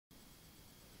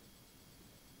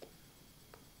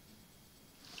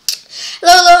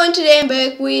today I'm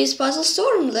back with Puzzle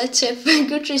Storm. Let's have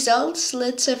good results,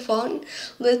 let's have fun,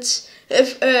 let's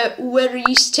have a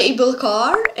very stable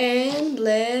car, and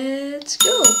let's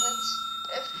go.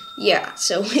 Yeah,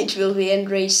 so it will be End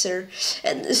Racer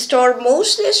and the Storm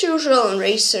mostly as usual, and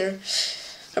Racer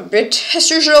a bit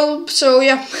as usual, so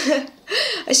yeah.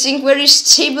 I think very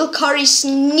stable car is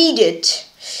needed.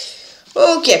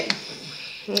 Okay,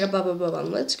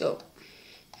 let's go.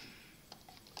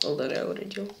 Hold on, I already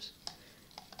jumps.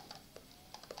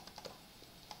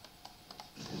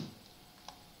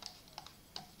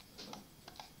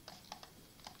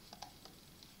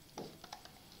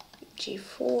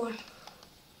 G4.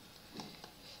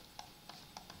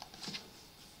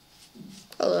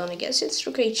 Hold on, I guess it's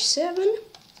rook H7.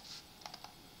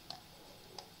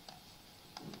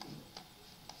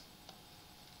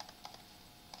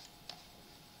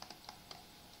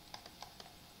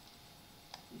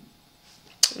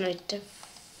 Knight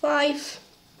F5.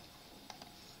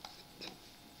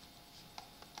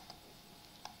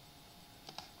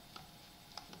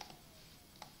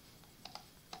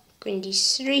 Queen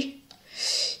D3.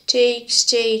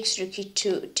 Takes, rook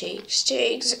E2, takes.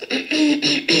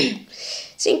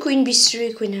 Then Queen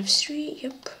B3, Queen F3,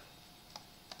 yep.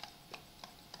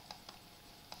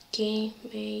 Okay,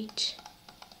 mate.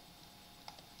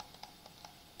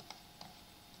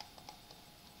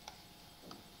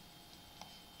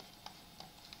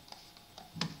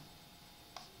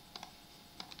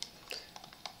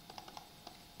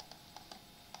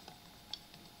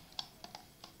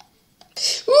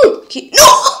 Ooh, okay. No!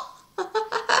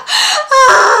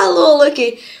 Lol,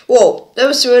 okay. Whoa, that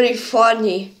was very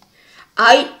funny.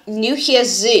 I knew he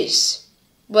has this,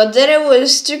 but then I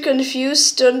was too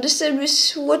confused to understand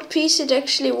with what piece it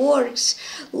actually works.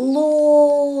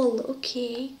 Lol,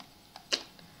 okay.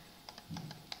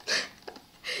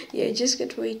 Yeah, I just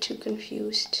got way too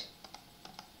confused.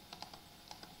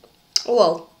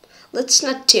 Well, let's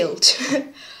not tilt.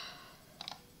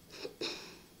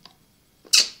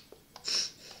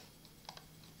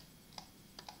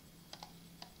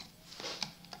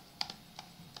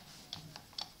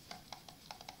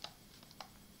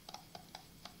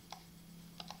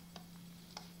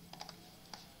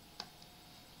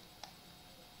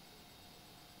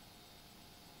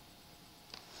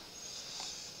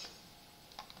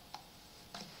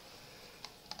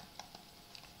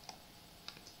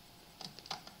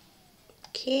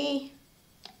 Okay.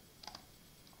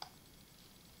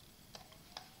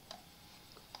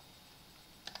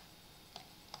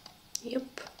 Yep.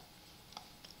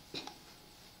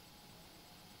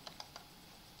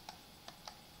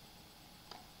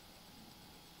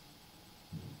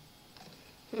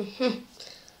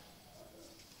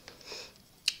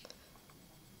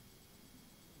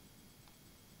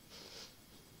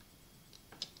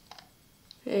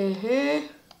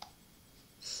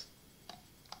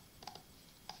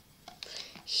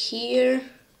 Here.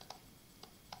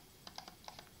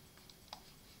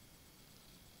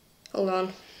 Hold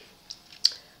on.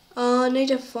 Knight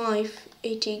F5,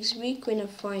 A takes B, Queen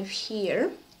F5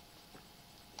 here.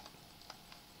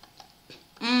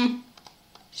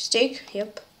 Stake,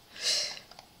 yep.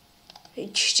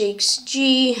 H takes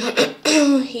G.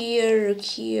 Here, rook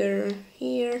here,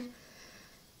 here.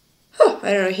 Oh,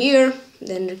 I don't know, here.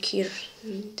 Then rook here.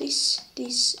 This.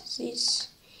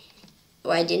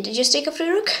 Why didn't I just take a free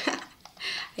rook?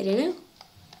 I don't know.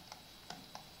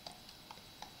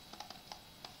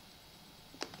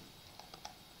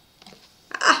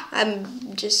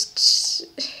 I'm just...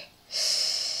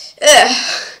 Yeah.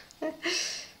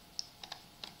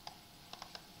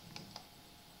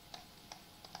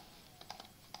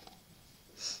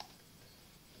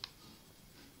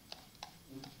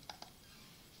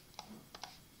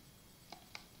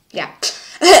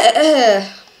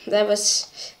 That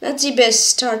was not the best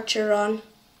start to run.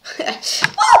 Well,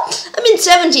 I mean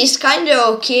 70 is kinda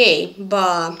okay,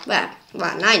 but well,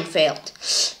 9 failed.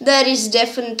 That is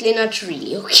definitely not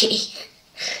really okay.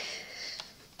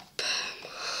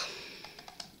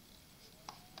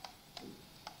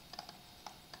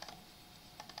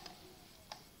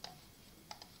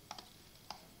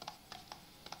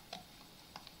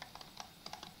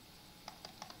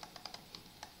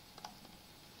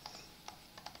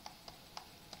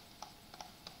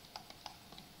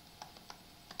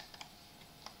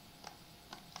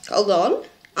 Hold on.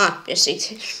 Yes,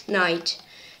 it's knight.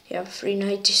 Yeah, free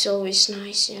knight is always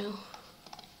nice, you know.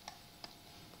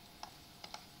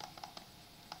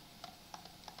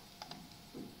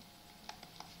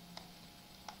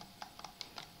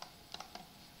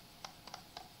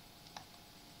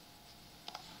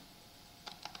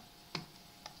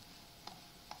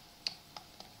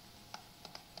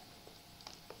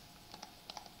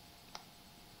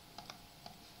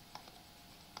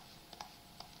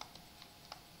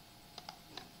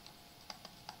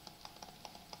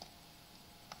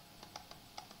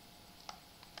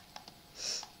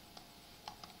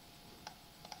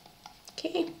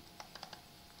 Okay.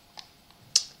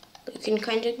 Looking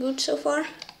kind of good so far.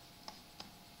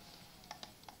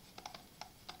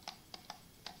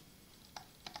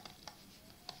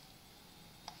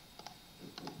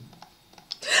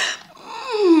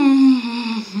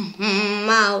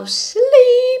 Mouse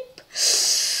sleep.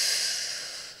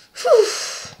 Whew.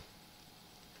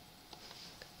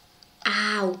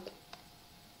 Ow.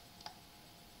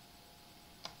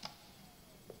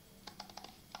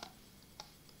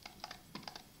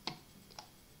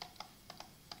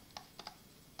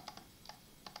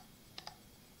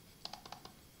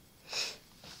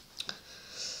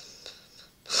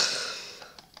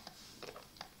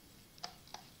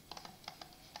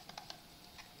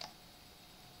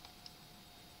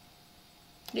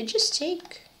 Did you just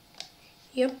take?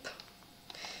 Yep.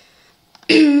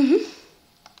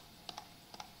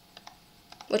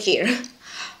 What here?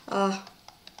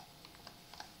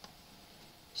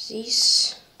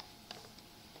 These.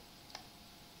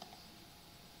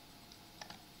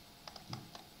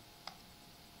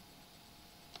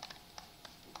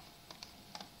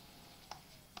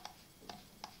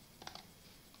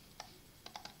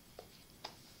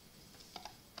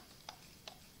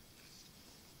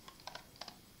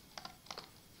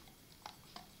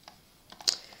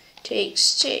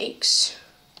 Takes.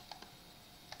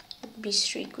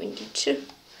 B3 queen d2.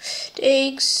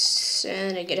 Takes,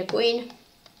 and I get a queen.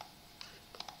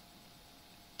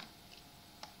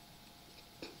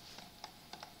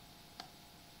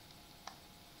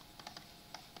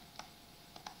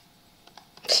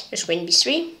 There's queen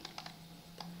b3.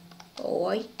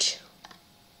 White.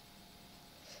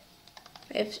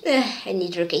 I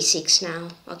need rook a6 now.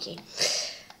 Okay.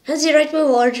 That's the right move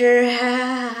order.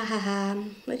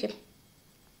 Okay.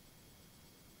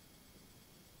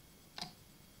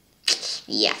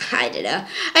 Yeah, I don't know.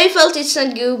 I felt it's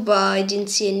not good, but I didn't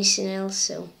see anything else,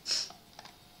 so.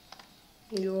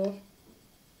 Yeah.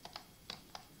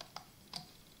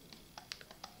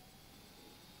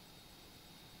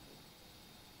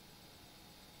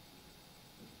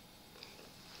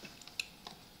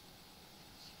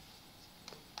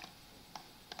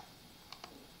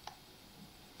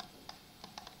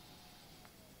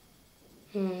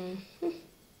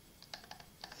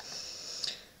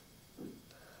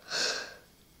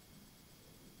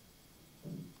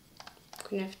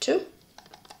 Queen f2.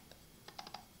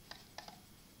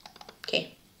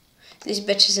 Okay. This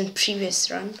better than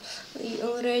previous run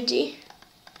already.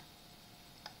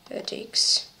 That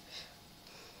takes.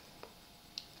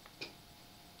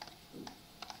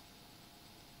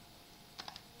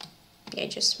 Yeah,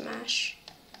 just smash.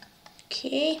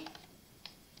 Okay.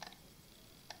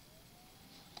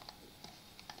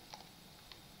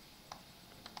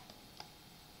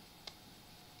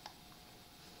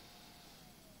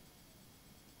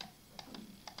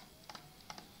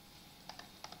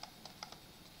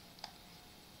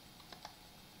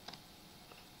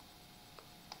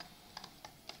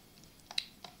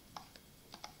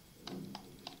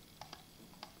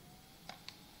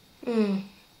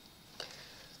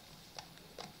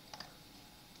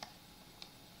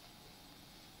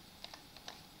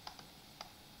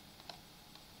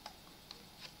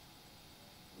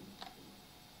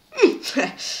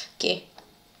 Okay.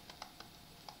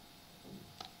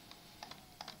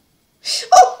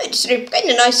 Oh, it's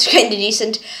kinda nice, kinda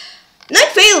decent. Knight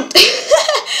failed!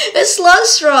 This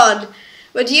last run.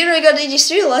 But here I got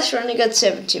 83, last run I got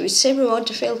 70, with same amount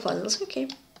of fail puzzles. Okay.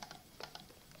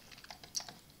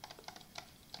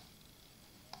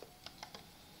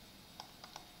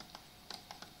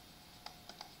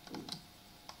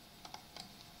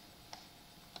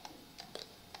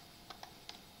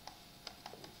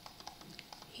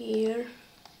 Here.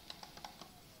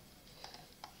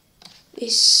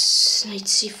 This knight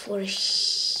c4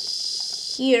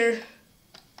 here.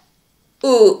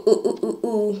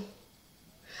 Ooh.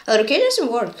 Okay,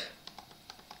 doesn't work.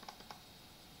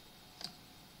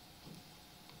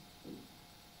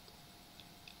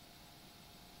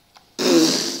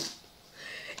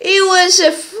 It was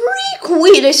a free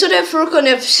queen. I should have rook on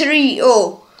f3.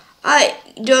 Oh, I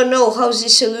don't know how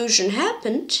this illusion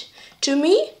happened to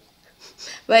me,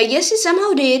 but I guess it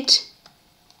somehow did.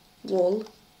 Lol.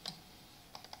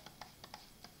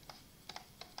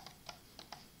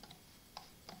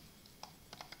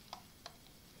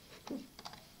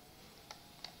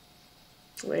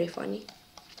 Very funny.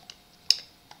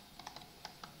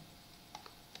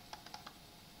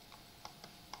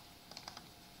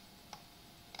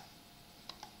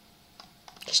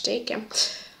 Just take him.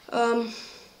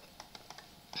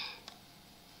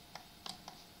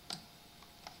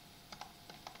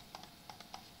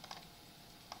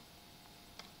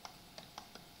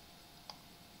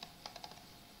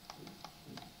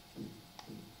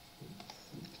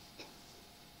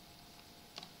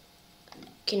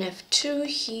 King f2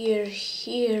 here,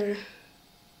 here.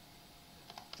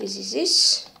 This is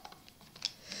this.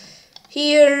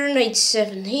 Here, knight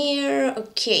 7 here.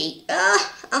 Okay.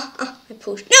 I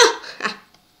pushed. No!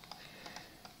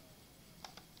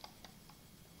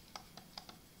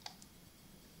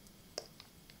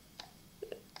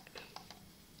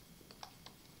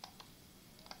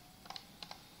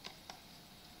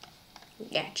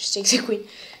 Yeah, just take the queen.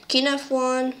 King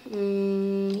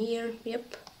f1. Here,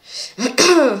 yep.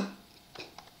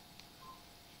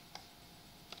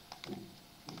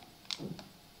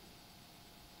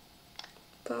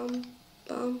 Bum,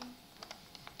 bum.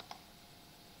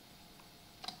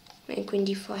 And queen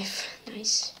d5.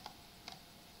 Nice.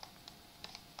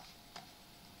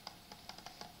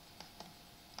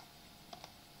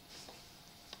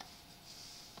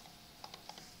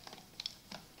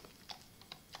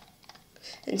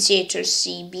 And c8 or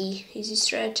cb is his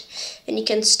threat, and you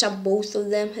can stop both of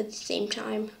them at the same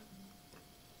time.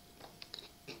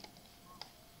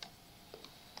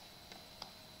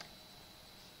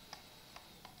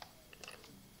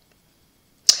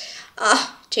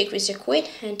 Take with the queen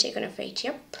and take on f8.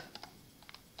 Yep.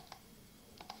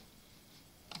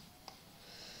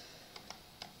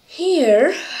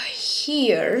 Here,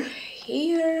 here,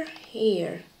 here,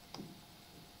 here.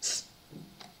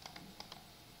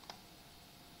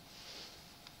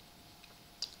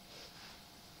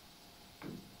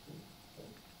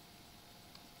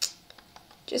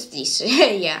 Just this,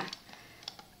 yeah.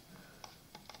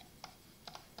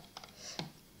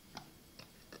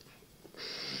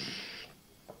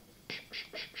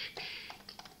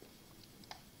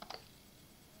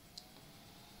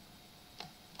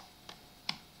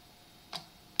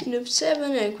 Queen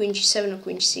f7 and queen g7 or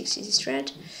queen g6 is his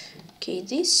threat. Okay,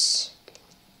 this.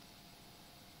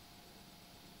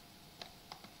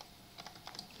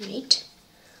 Mate.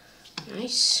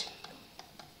 Nice.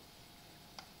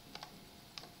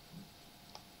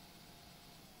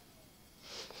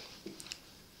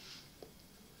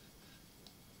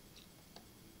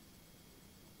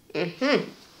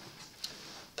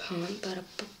 Pum, bada,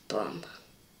 bum.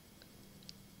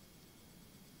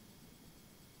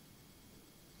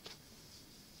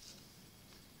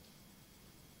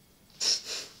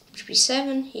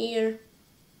 b7 here,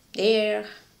 there,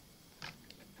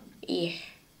 here.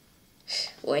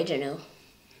 Oh, I don't know.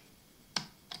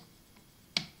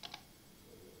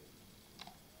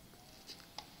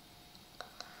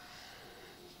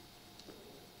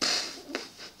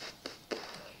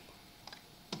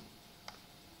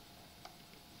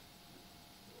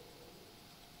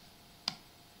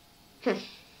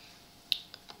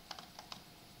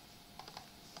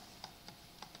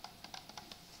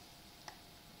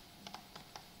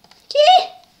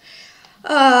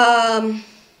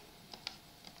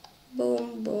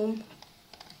 Boom, boom.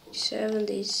 7,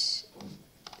 this.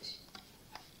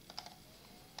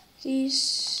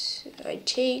 I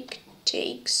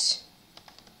takes.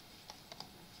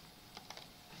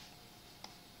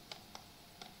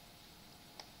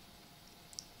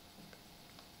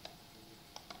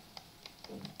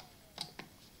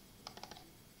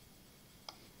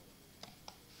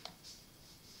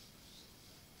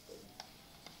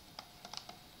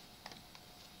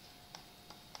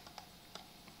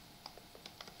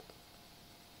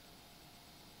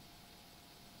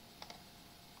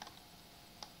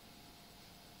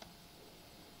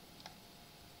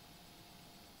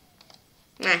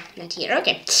 Not here.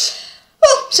 Okay.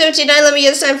 Well, 79. Let me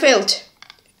guess. I failed.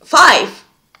 5.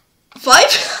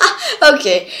 5?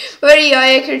 Okay. Very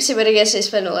high accuracy, but I guess I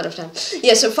spent a lot of time.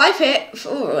 Yeah. So 5 hit.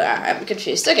 Oh, I'm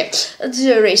confused. Okay. Let's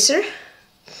do a racer.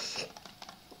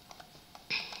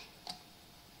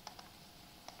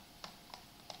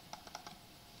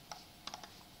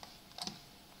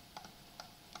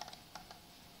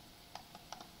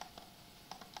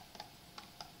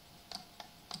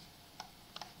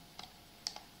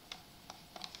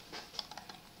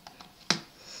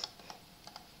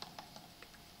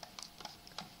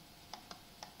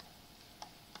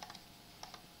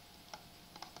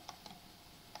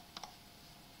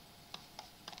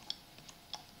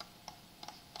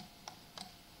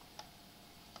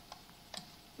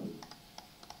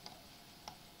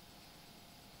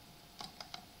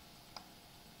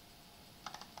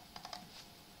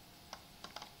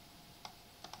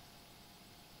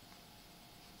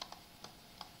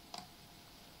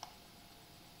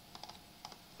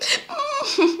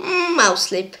 Mouse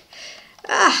slip.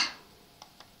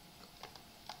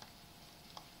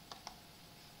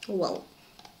 Well.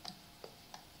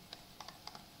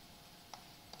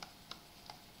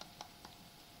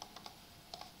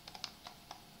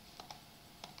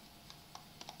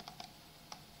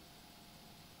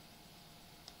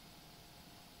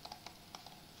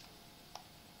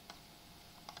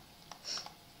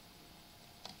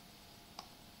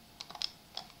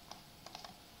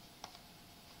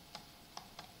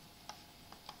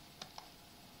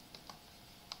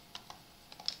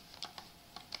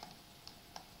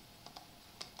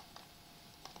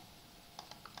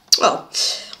 Well,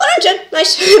 110,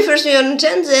 nice. First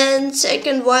 110, then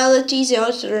second Violet Easy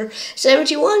after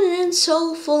 71, and then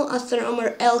Soulful after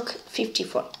Armor Elk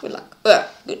 54. Good luck.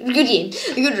 Good game.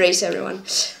 Good race, everyone.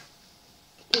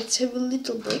 Let's have a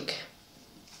little break.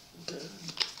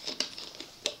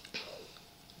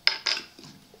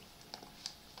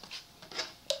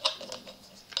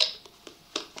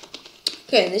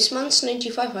 Okay, this month's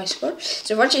 95 Highscore.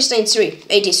 So what is 93?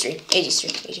 83.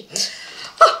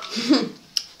 Oh.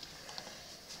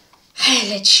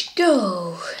 Let's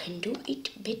go and do it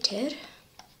better.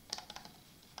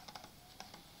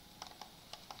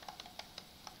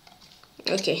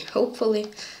 Okay, hopefully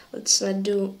let's not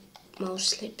do mouse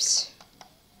slips.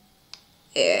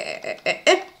 Yeah.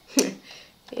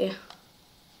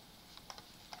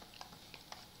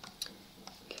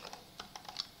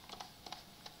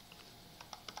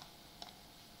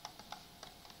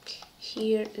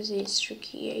 Here this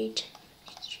tricky 8.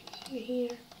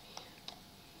 Here.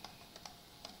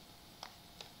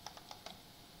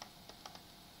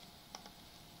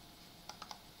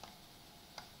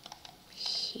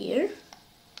 Here.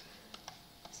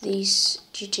 This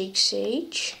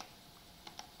GTX.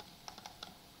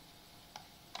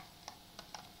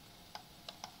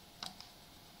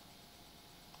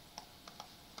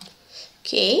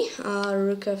 Okay,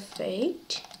 Rook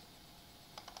F8.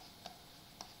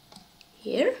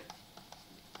 Here.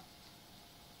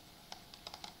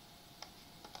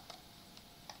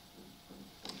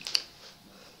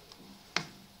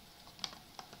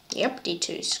 Yep,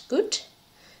 D2 is good.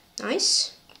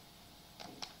 Nice.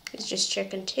 Let's just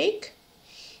check and take.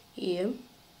 Yeah.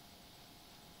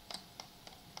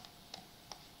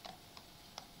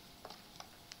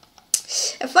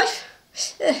 F5.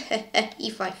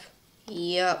 E5.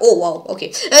 Yeah. Oh wow.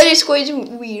 Okay. That is quite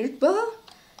weird, but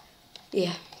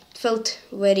yeah, it felt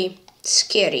very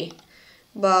scary,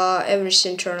 but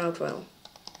everything turned out well.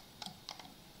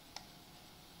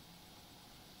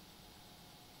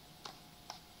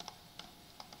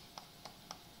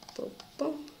 Boom,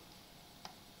 boom,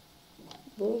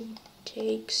 boom.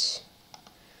 Takes.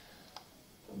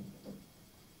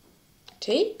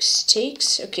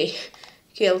 Okay,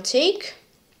 I'll take.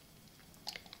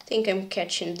 I think I'm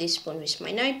catching this pawn with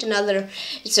my knight. Another,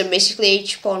 it's a basically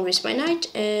H pawn with my knight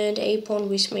and A pawn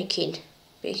with my king,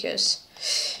 because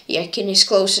yeah, king is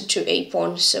closer to A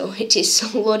pawn, so it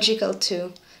is logical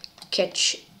to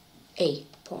catch A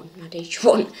pawn, not H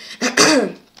pawn.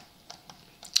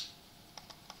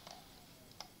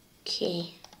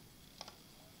 Okay.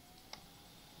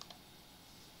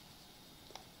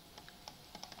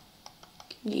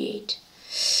 D8.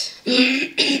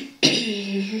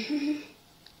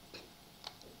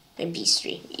 And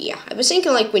B3. Yeah, I was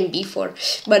thinking like queen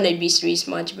B4, but knight B3 is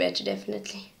much better,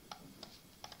 definitely.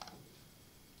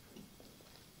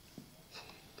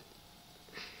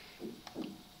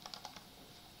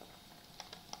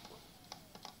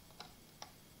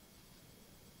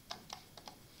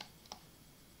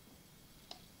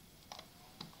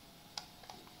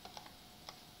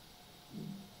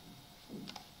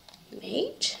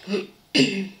 Mate.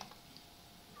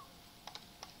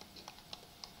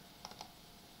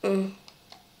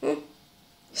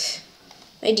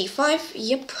 Knight D5,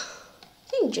 yep. I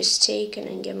think just take and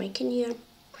then get my king here.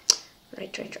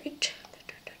 Right.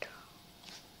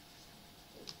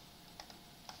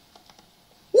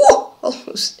 Whoa!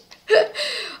 Almost.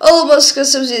 Almost,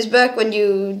 because of this back when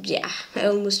you, yeah, I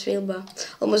almost failed, but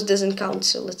almost doesn't count,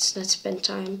 so let's not spend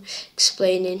time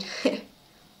explaining.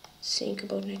 Think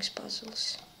about next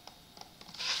puzzles.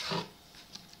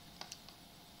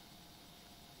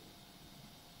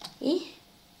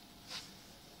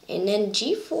 And then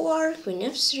G4, Queen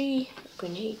F3,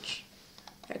 Queen H,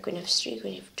 Queen F3,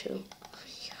 Queen F2.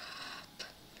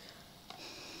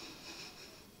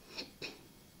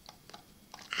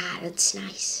 Ah, that's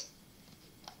nice.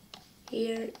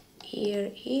 Here.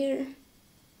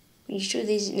 You sure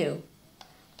this? No.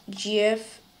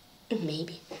 GF,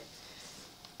 maybe.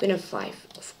 Queen F5,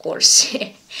 of course.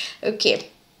 Okay.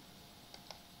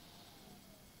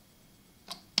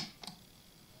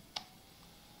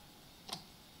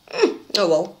 Oh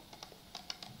well.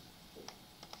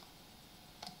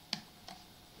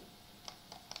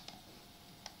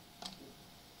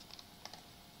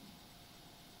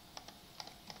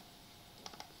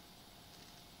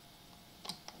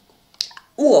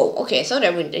 Whoa, okay, I thought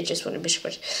I just won a bishop,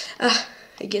 but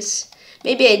I guess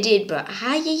maybe I did, but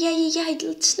yeah,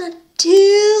 let's not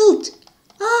tilt.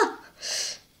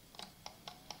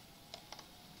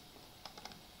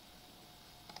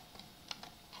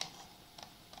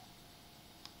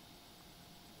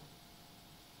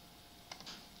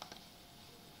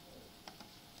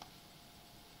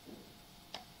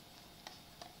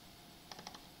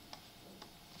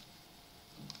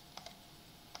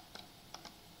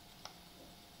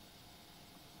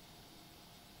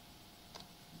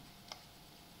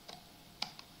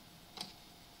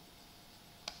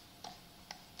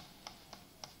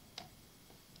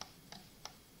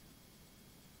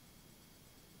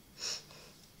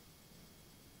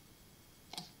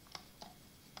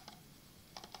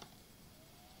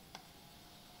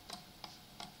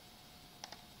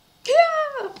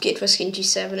 Okay, it was king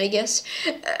g7, I guess.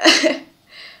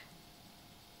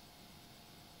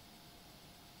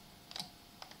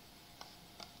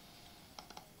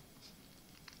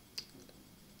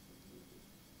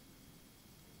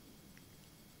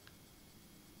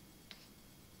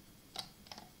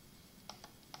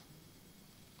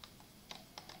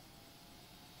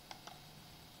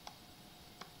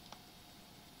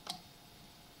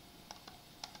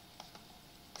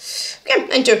 Okay,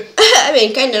 and 2. I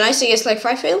mean, kinda nice, I guess, like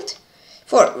 5 failed.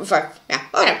 4, 5, yeah,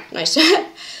 okay, nice.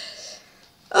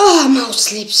 Oh, mouse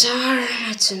slips are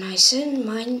not so nice, and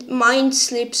mind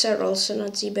slips are also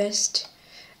not the best.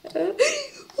 Oh,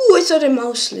 I thought a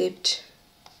mouse slipped.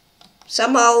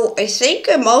 Somehow, I think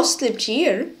a mouse slipped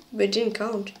here, but it didn't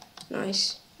count.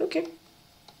 Nice, okay.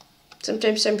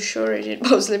 Sometimes I'm sure I did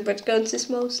mouse slip, but counts as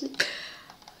mouse slip.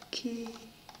 Okay.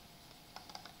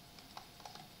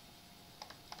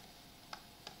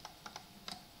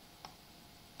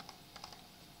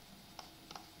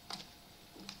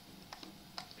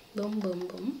 Boom, boom,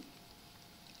 boom.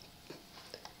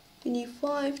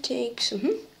 e5 takes.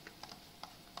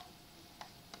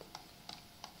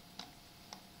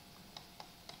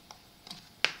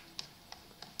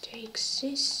 Takes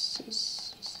this.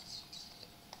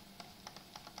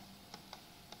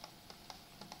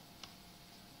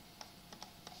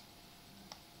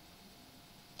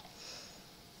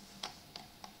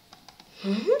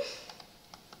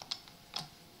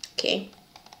 Okay.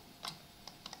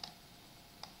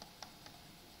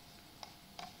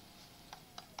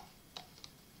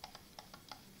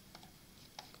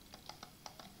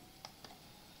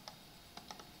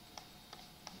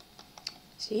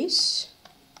 This.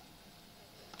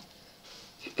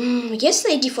 I guess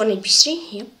knight d4, knight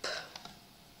b3. Yep.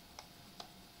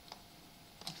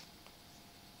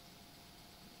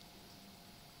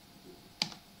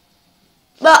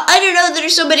 But I don't know,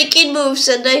 there's so many king moves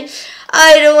and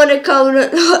I don't want to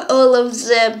count all of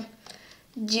them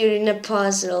during a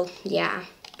puzzle. Yeah,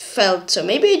 it felt so.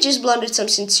 Maybe I just blundered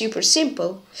something super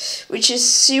simple, which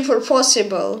is super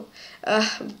possible. But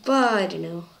I don't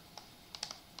know.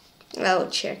 I'll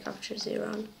check after the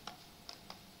round.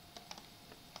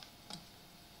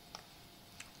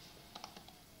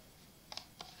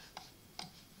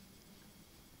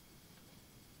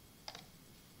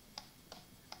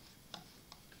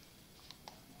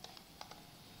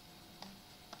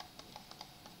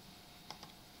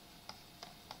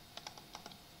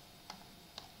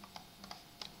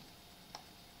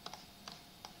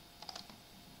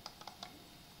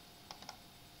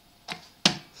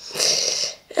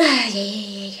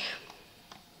 Yeah.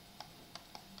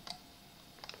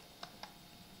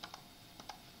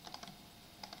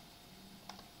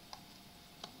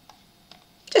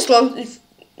 Just one.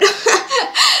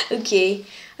 Okay,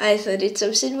 I thought it's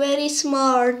something very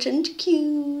smart and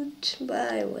cute,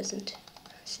 but I wasn't,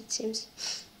 as it seems.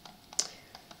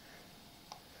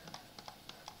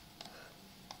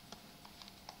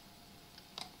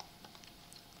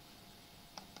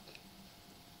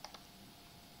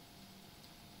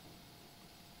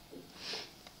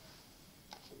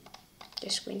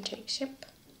 This queen takes, yep.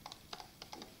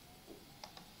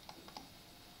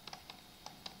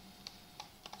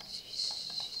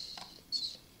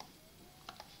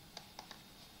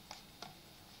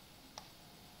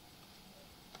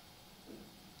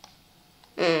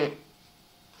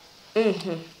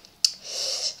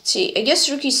 See, I guess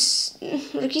rook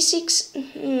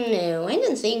e6. No, I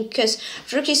don't think, because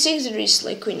rook e6 there is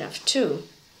like queen f2.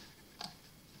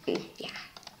 Yeah.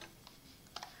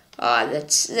 Oh,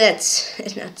 that's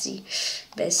not the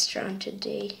best round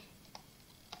today.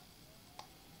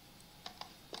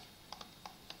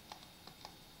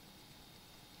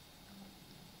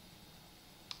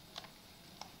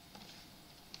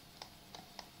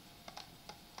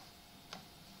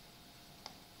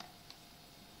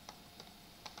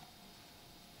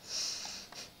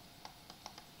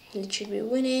 It should be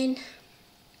winning.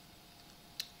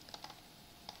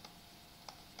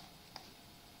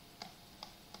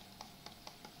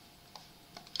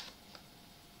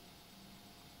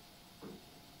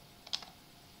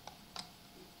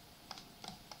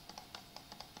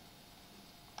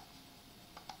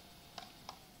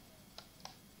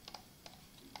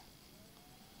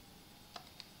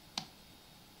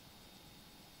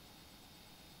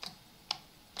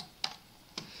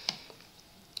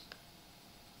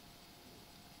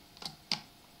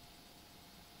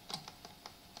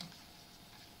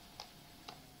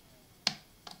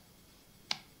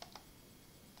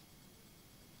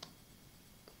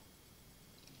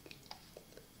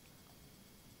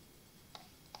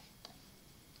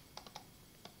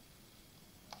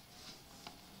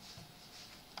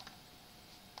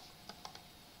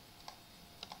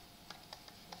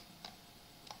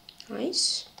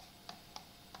 Nice.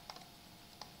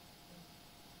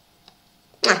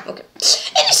 Ah, okay.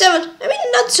 87. I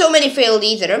mean, not so many failed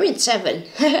either. I mean, 7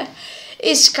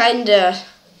 is kinda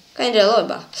low,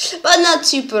 but not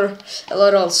super a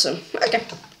lot also. Okay.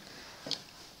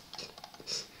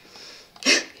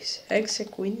 Is Hex a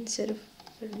queen instead of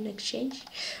an exchange?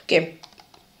 Okay.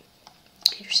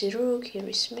 Here's the rook, here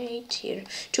is mate, here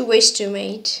 2 ways to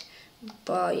mate.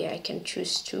 But yeah, I can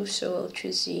choose 2, so I'll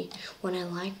choose the one I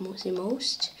like the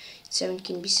most. 7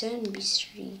 can be 7,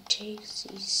 b3 takes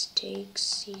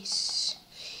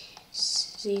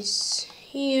this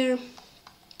here.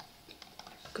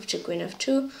 Rook to queen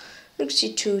f2, rook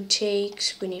c2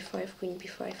 takes, queen e5, queen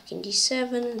b5, king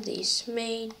d7, this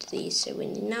mate, this I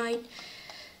win the knight,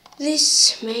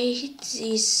 this mate,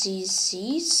 this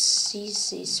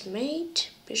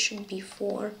mate, bishop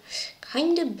b4,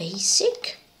 kinda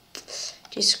basic.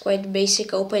 Just quite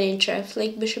basic open interrupt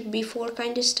like bishop b4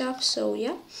 kind of stuff, so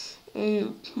yeah.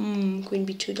 Queen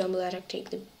b2 double attack, take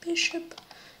the bishop,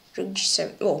 rook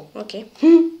g7. Oh, okay.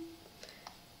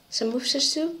 Some moves are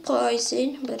still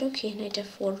poison, but okay. Knight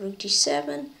f4, rook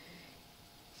g7.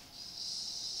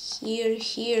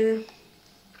 Here.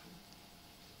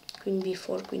 Queen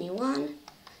b4, queen e1.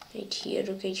 Knight here,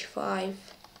 rook h5.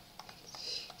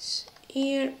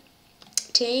 Here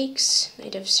takes.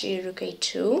 Knight f3, rook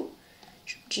a2.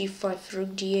 g5, rook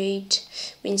d8.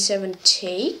 Queen 7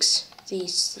 takes.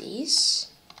 This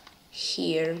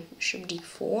here, bishop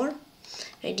d4,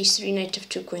 knight d3, knight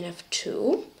f2, queen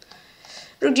f2,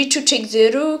 rook d2, take the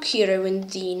rook, here I win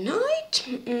the knight,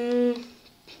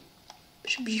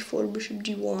 bishop g4, bishop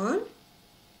d1,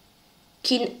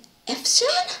 king f7,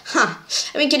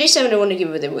 I mean king a7 I want to give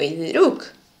away the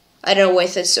rook, I don't know why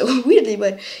that's so weirdly,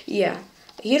 but yeah,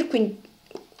 here queen,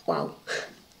 wow,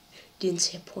 didn't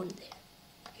see a pawn there,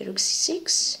 here rook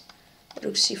c6,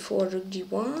 rook c4, rook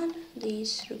d1,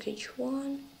 this, rook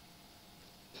h1,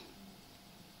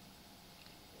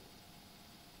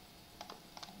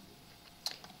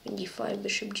 queen d5,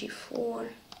 bishop g4,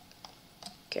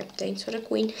 okay, thanks for the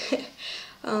queen,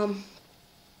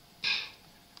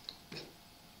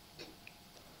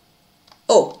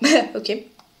 oh, okay,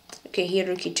 here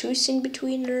rook e2 is in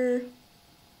between her,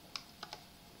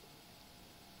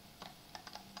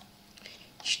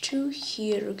 h2,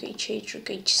 here rook h8, rook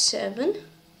h7,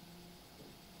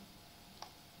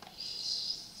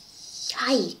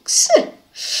 yikes,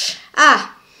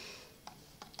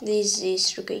 this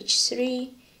is rook h3,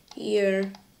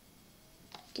 here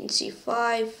king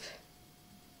c5,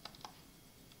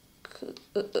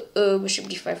 bishop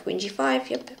d5, queen g5,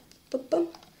 yep,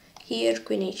 here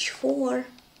queen h4,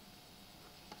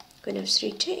 queen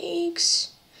f3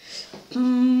 takes,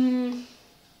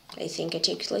 I think I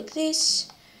take it like this,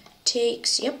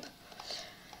 takes, yep,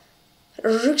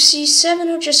 rook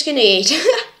c7 or just king 8,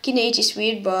 king 8 is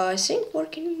weird, but I think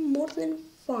working more than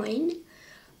fine,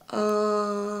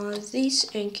 this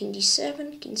and king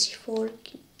d7, king c4,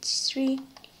 king c3,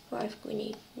 5,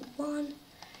 queen a1,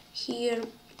 here,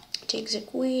 takes a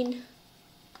queen,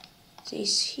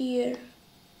 this here,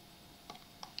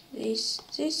 this,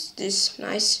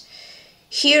 nice,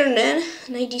 here then,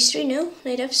 knight d3, no,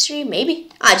 knight f3, maybe,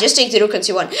 just take the rook and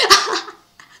c1,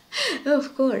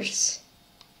 of course,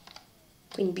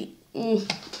 queen b,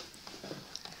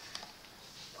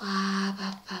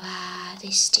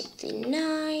 this take the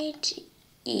knight,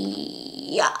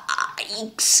 yikes,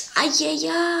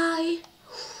 ay.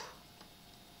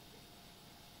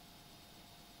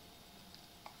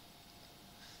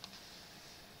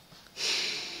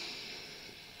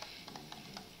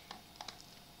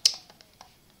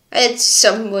 It's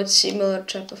somewhat similar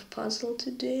type of puzzle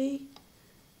today.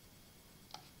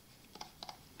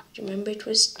 Remember it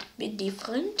was a bit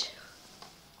different.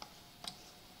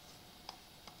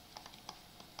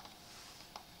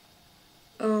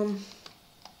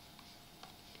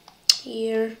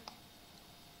 Here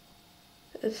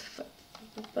if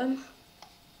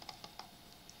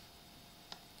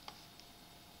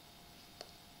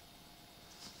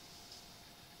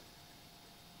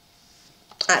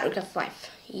rook f5,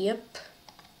 yep.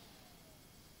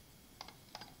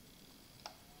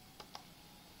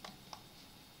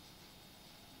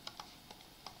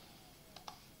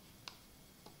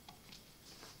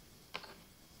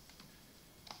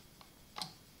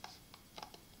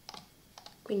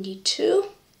 Queen d2,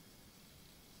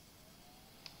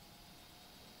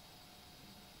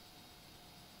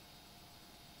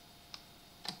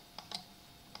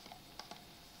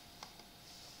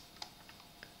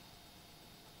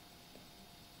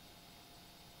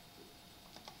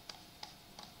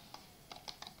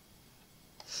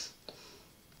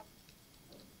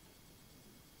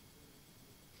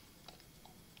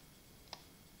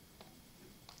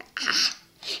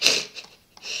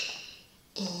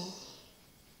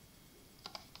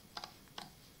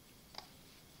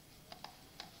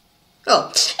 Oh,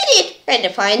 I did. Kind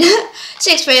of fine.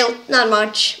 6 fail, not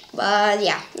much. But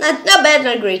yeah, not bad,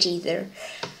 not great either.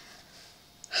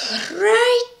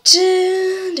 Right.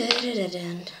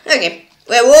 Okay.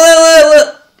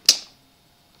 Whoa.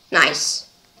 Nice.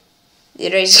 The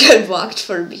race got blocked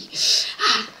for me.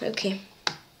 Okay.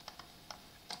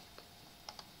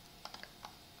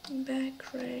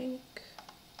 Back rank.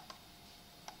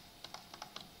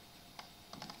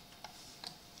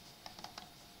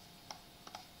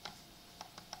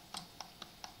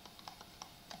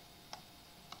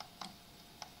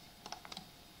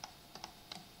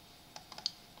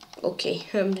 Okay,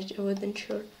 I wasn't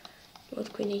sure.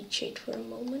 Not queen h8 for a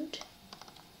moment.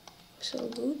 So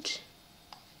good.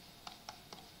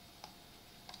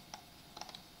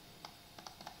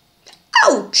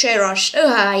 Oh, Cherniaiev.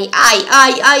 Oh,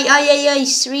 I.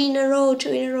 3 in a row, 2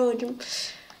 in a row.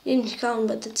 Didn't count,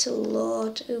 but that's a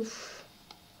lot. Oof.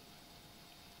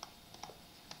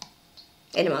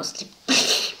 And a mouse clip.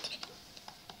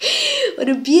 What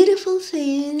a beautiful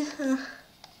thing.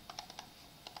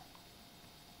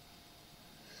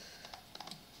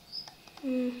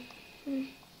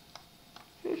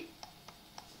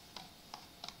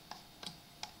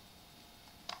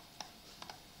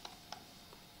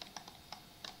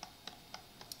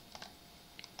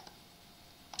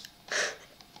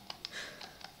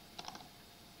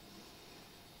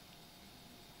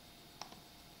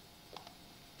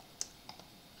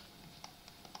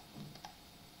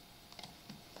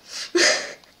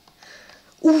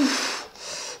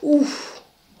 Oof.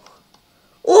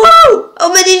 Whoa!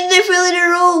 How many did I fail in a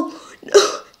row? No.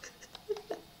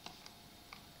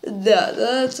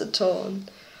 That's a ton.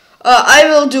 I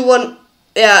will do one.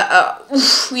 Yeah,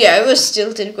 yeah, it was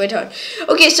tilted quite hard.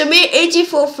 Okay, so me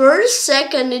 84 first,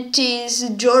 second it is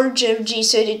George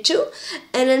FG32,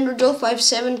 and then Rudolph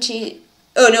 570.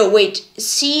 Oh no, wait,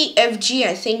 CFG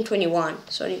I think 21.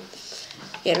 Sorry.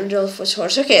 Yeah, Rudolph was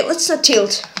horse. Okay, let's not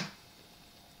tilt.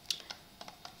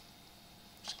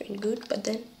 It's been good, but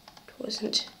then it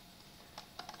wasn't.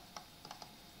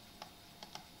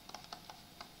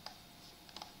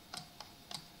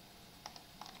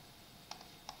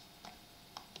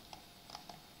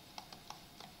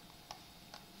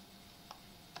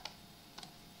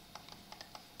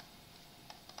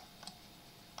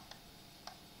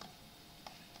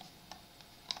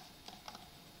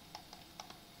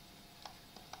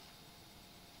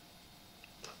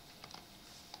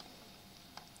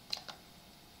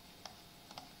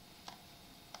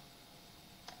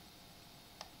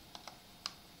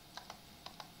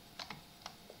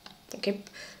 Okay,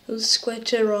 let's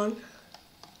quite on.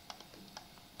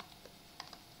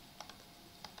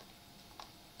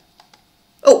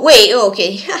 Oh wait, oh,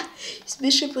 okay. His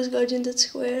bishop was guarding that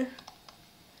square.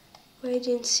 I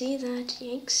didn't see that,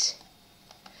 yikes.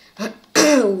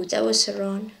 Oh, that was a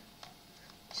run.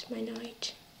 It's my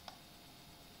knight.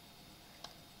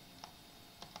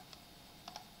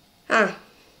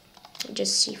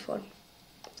 Just c4,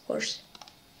 of course.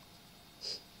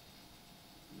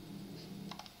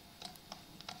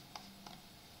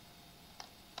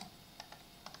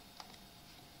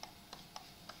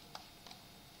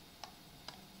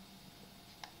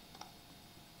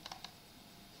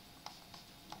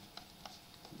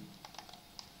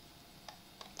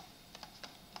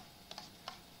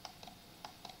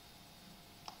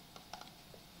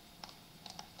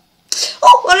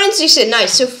 Oh, 116,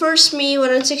 nice. So first me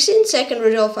 116, second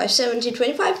Rudolph 570,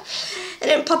 25,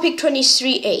 and then Puppy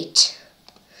 23, 8.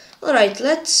 Alright,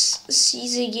 let's see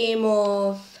the game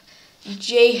of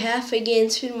J-Half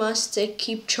against Master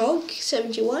PeshkaCh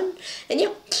 71. And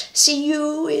yeah, see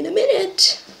you in a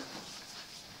minute.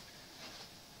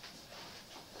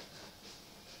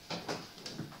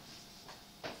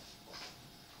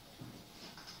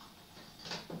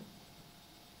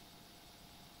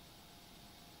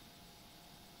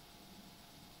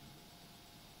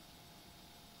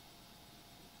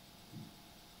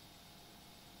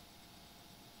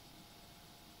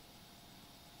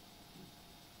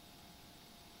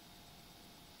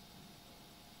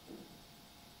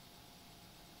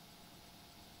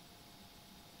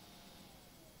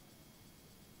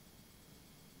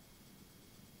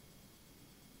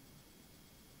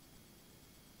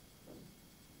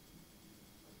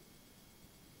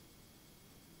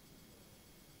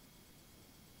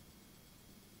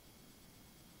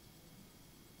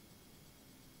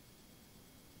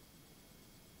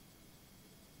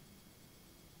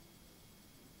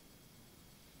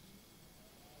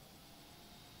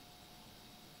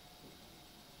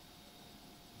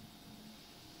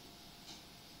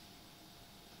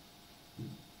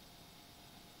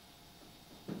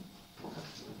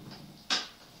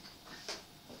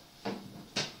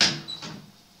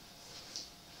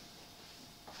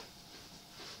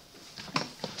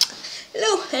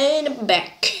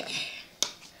 back.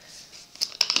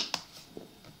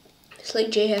 It's like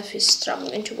JF is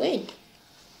struggling to win.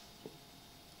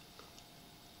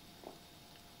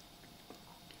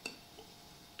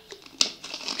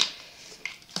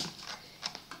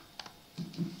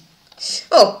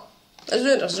 Oh,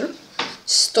 that's it.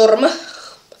 Storm.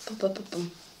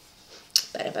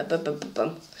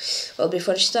 Well,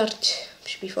 before I start,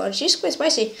 she's quite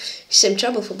spicy. Same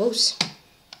trouble for both.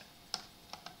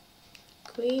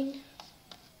 Queen.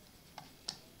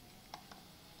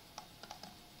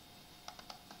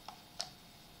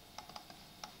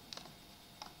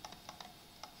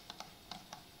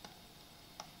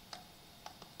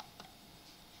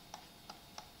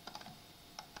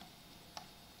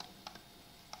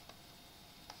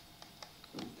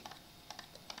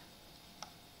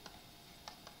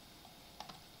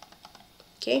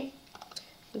 Okay,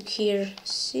 look here,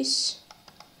 this,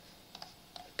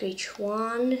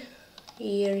 H1,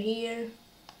 here,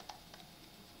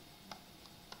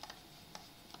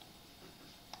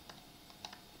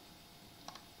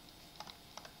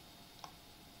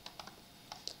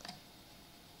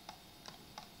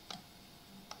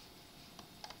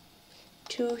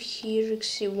 two here,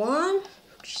 C1,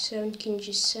 G7, King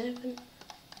G7.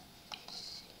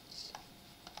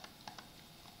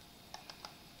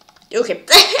 Okay,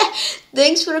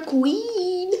 thanks for a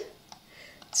queen.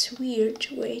 It's a weird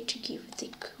way to give the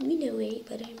queen away,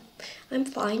 but I'm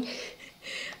fine.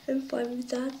 I'm fine with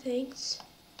that, thanks.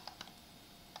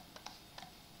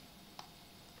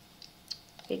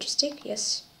 Stick,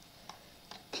 yes.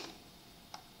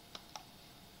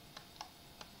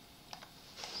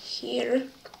 Here.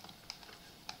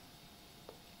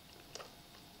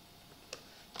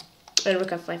 And rook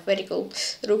f5 vertical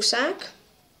rucksack.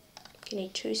 King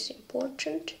a2 is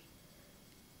important.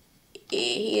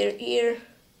 Here.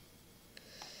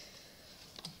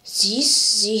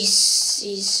 This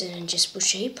is just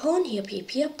push a pawn. Yep.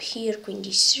 Here queen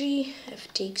d3. F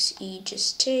takes e,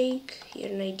 just take. Here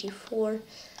knight d4.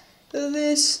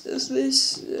 This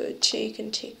take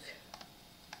and take.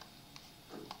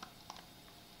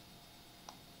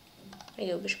 I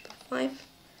go bishop f5.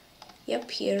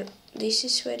 Yep. Here this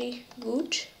is very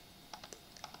good.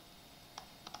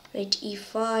 Knight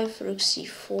e5, rook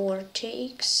c4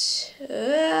 takes.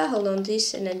 Hold on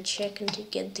this and then check and to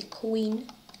get the queen.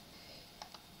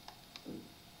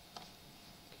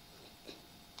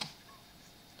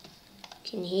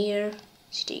 King here,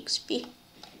 she takes b.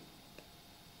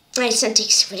 Knight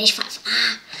takes for h5.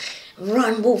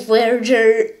 Run, move,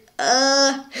 Werder.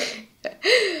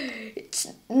 It's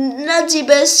not the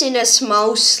best in a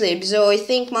mouse slip, so I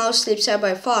think mouse slips are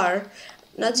by far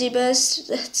not the best.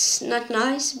 That's not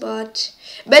nice, but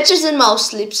better than mouse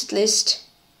slips at least.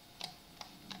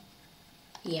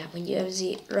 Yeah, when you have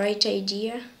the right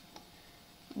idea,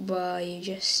 but you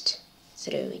just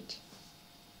throw it.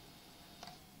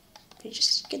 You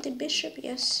just get the bishop,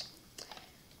 yes.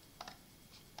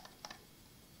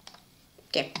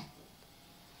 Okay.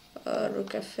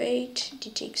 Rook f8, d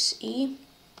takes e.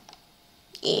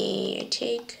 I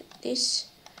take this.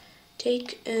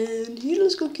 Take, and here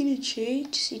let's go king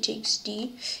h8, c takes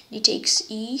d, d takes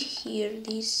e, here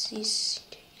this is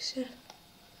takes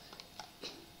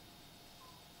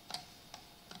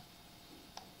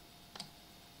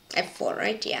f4,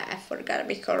 right? Yeah, f4 gotta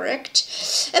be correct.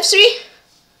 f3.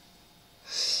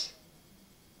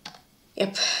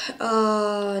 Yep.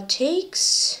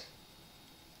 Takes.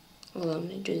 Hold on, let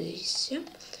me do this. Yep.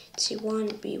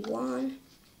 c1, b1.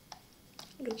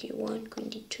 Rook e1, queen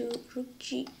d2, rook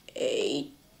g8.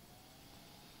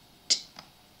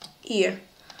 Here.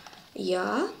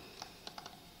 Yeah.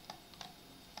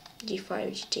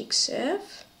 d5, g takes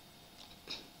f.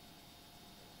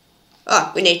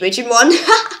 Queen h1.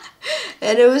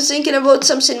 And I was thinking about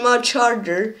something much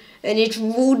harder, and it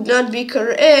would not be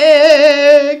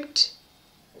correct.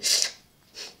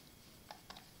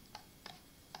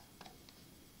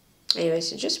 Anyway,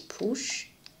 so just push,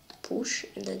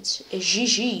 and that's a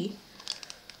GG.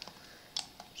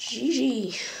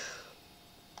 GG.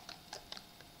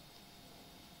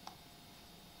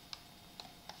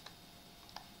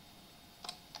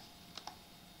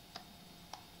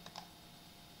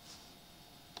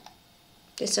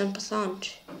 It's un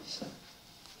passant.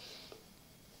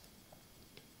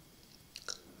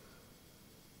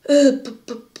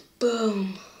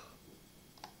 Boom.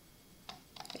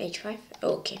 H5.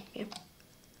 Okay, yeah.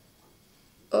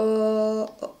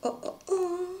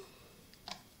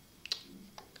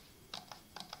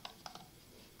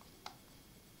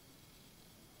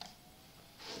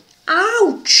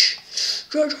 Ouch!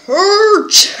 That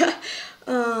hurts.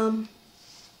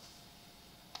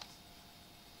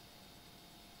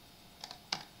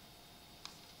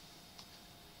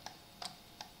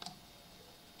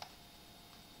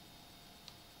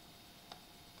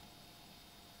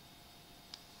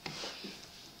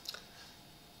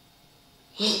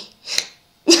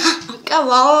 Come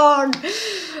on.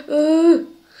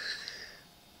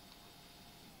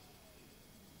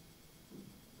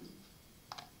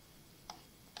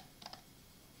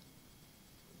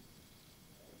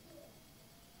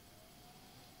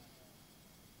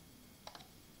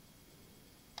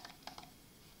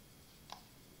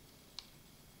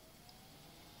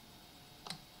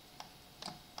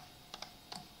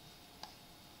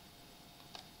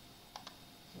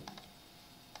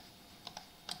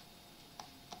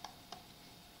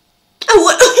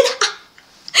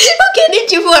 Okay,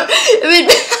 did you for? I mean,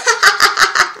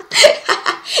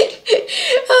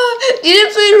 did I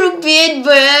play rook b8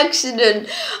 by accident?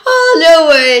 Oh, no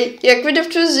way. Yeah, queen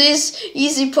f2 is this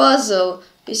easy puzzle.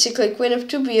 Basically, queen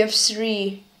f2,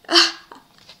 bf3.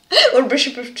 Or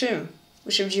bishop f2.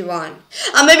 Bishop g1.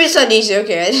 Maybe it's not easy.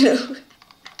 Okay, I don't know.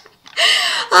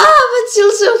 But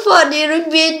still so funny. Rook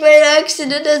b8 by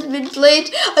accident has been played.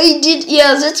 I did,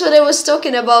 yeah, that's what I was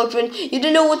talking about when you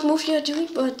don't know what move you're doing,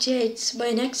 but yeah, it's by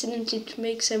an accident it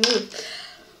makes a move.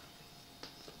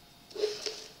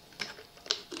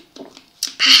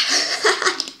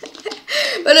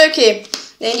 But okay,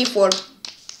 94.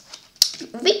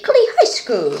 Weekly high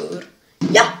score.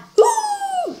 Yeah,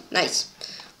 woo! Nice.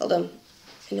 Hold on.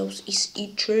 I know it's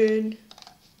E-train.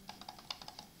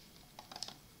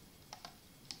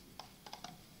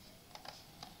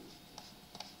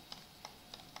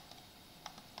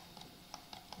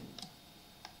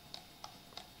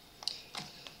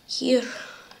 Here,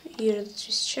 let's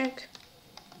just check.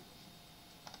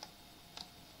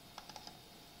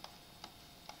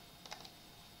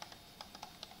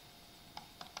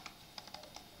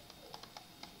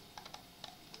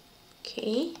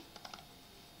 Okay.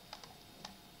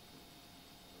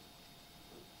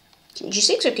 King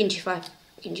g6 or king g5?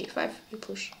 King g5, you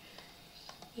push.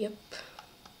 Yep.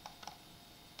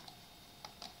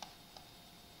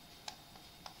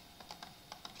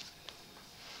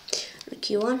 Rook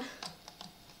e1.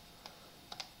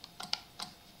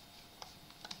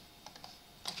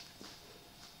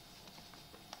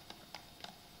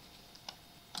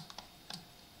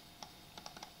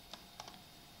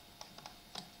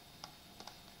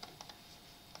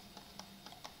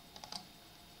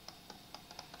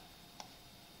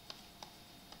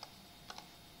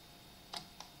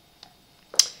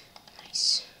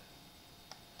 Nice.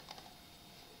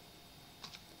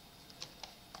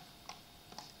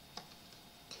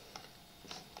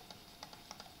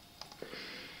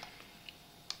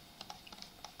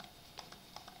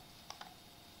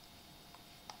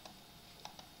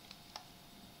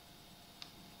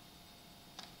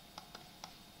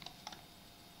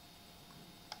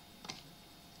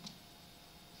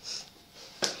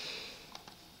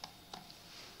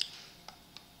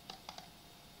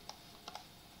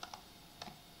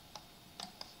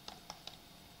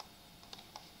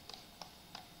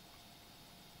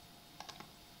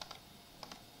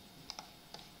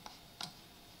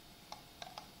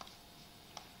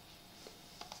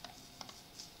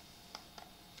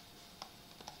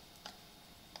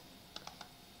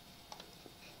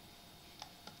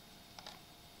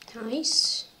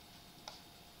 Nice.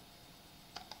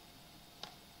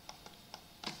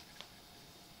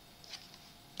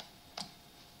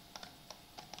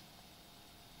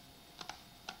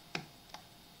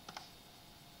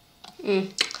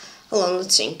 Hold on,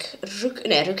 let's think. Rook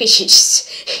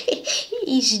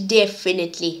is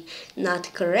definitely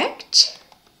not correct.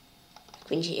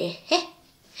 Queen g.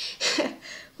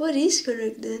 What is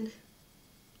correct then?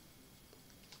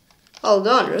 Hold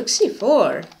on, rook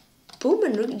c4. Boom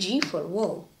and rook g4.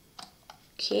 Whoa.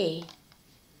 Okay.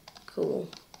 Cool.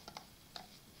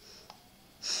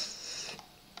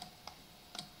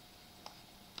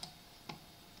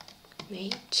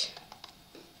 Mate.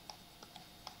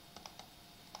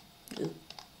 Ooh.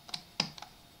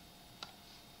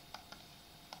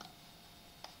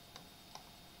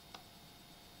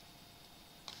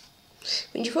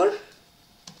 Queen g4?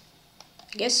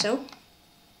 I guess so.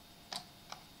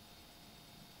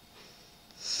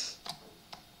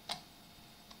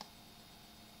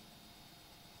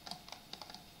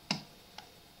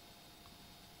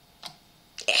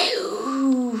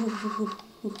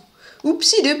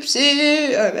 Oopsie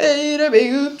doopsie, I made a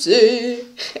big oopsie.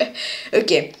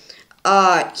 Okay,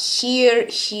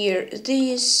 here,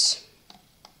 this.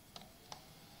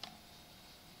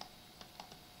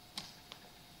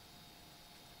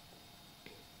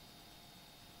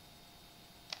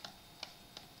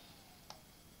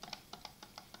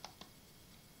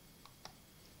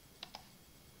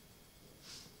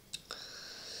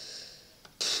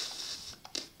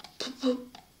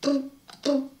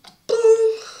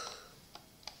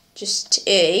 just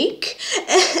take,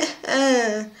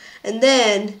 and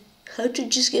then how to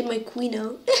just get my queen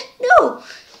out? No,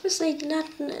 it was like not.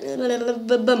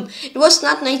 It was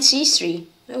not knight c3.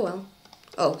 Oh well.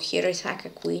 Oh, here I attack a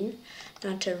queen,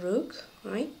 not a rook,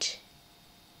 right?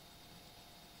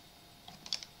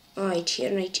 Alright, here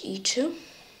knight e2.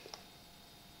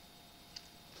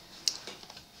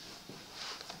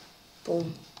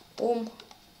 Boom, boom,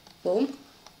 boom.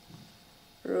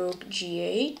 Rook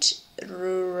g8.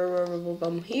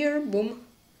 Boom here, boom.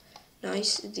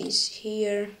 Nice. This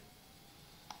here.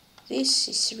 This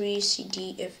c3,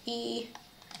 cd, fe.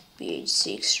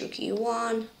 b8, rook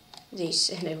e1. This,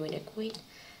 and I win a queen.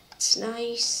 It's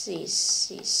nice.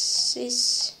 This.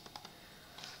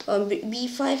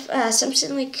 b5.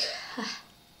 Something like.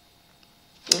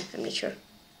 I'm not sure.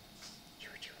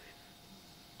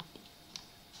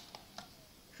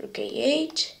 Rook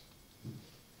a8.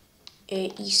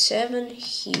 e7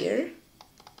 here.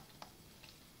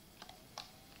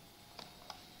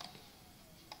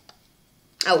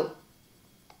 Ow.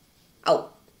 Ow.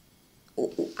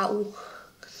 Ooh, ooh, ow.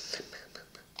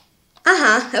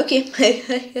 Okay.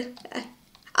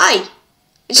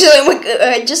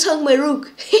 I just hung my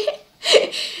rook.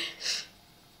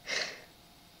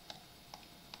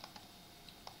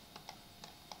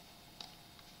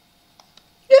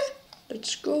 Yeah,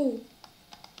 let's go.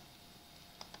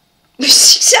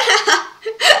 B6.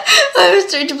 I was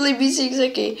trying to play b6.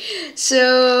 Okay,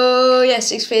 so yeah,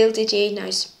 6 failed, d8,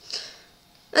 nice.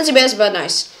 Not the best, but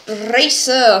nice.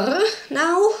 Racer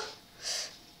now.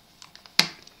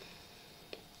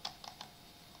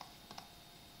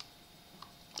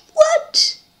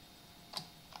 What?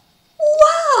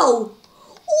 Wow!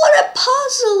 What a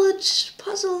puzzle! It's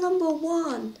puzzle number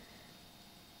 1.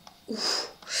 Oof.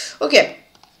 Okay,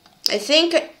 I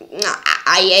think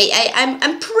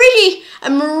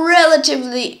I'm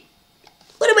relatively.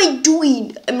 What am I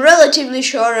doing? I'm relatively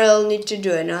sure I'll need to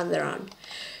do another round.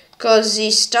 Because the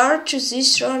start to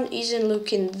this run isn't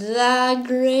looking that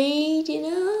great, you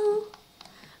know?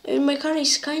 I mean, my car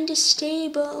is kind of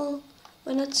stable,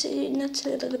 but not stable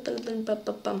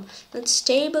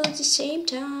at the same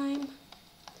time.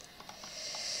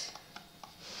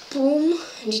 Boom,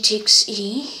 and it takes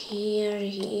E, here,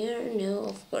 no,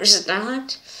 of course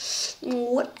not.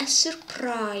 What a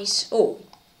surprise. Oh,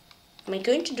 am I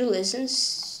going to do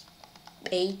lessons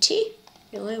 80?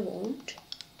 No, I won't.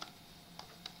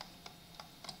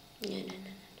 No,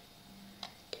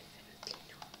 definitely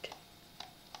not.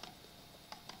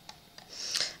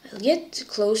 I'll get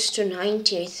close to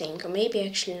 90, I think, or maybe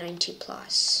actually 90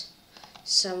 plus.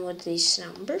 Some of these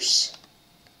numbers,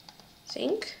 I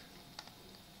think.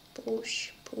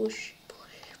 Push.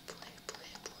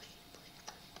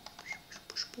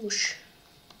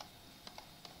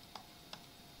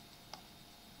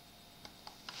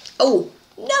 Oh,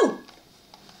 no!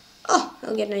 Oh,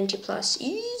 I'll get 90 plus.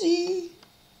 Easy.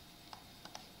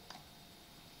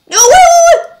 No,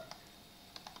 wait.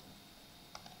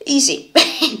 Easy.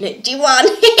 91.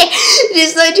 It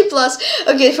is 90 plus.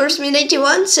 Okay, first me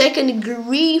 91, second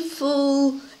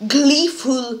gleeful,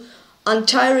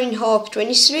 untiring hawk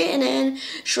 23, and then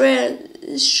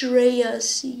Cherniaiev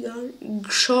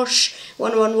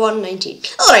 11119.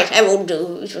 Alright, I won't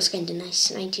do. It was kinda nice,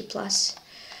 90 plus.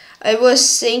 I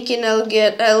was thinking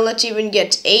I'll not even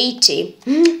get 80.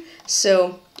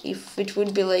 So if it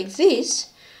would be like this,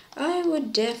 I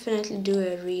would definitely do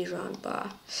a rerun,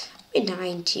 but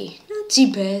 90. Not the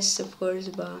best, of course,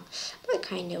 but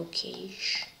kinda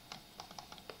okay-ish.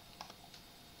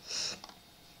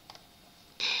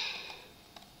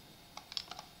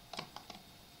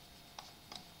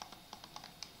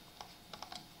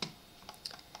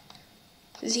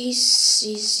 This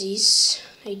is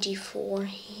 94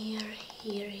 here.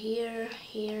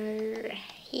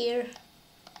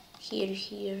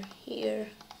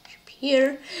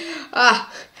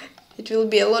 Ah, it will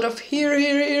be a lot of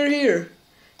here.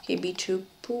 Okay, b2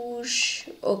 push.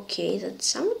 Okay, that's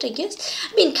somewhat, I guess.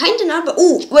 I mean, kind of not, but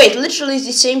oh, wait, literally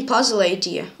the same puzzle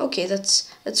idea. Okay,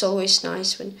 that's always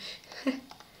nice when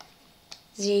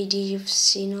the idea you've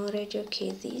seen already. Okay,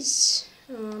 these.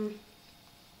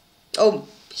 Oh,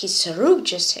 his rook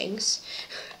just hangs.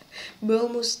 We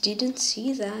almost didn't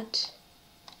see that.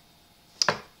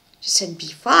 Just said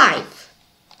b5.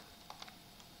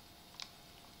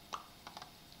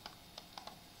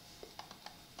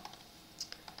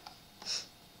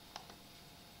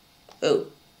 Oh.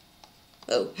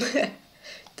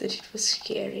 Thought it was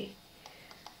scary,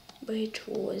 but it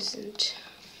wasn't.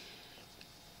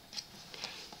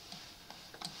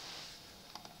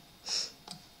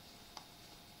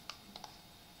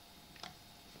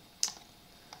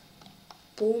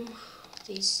 Boom.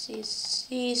 This is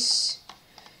this.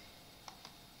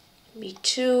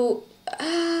 B2.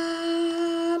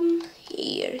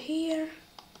 Here.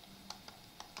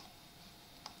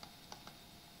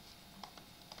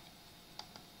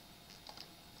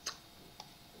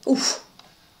 Oof.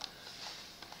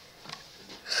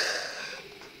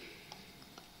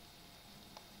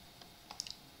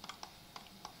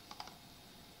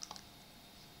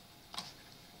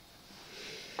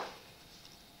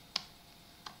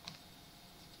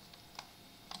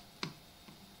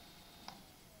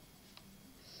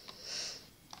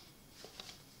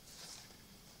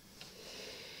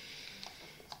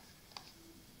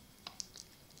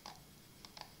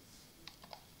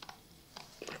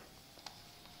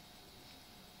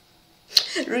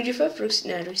 Rook d5, rook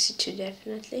c2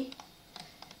 definitely.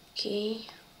 Okay.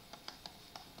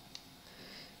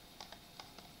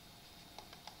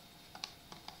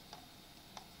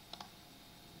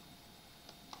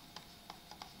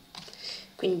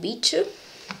 Queen b2.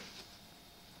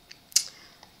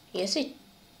 Yes, it.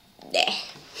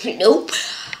 Nope.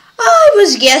 I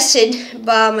was guessing,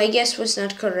 but my guess was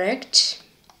not correct.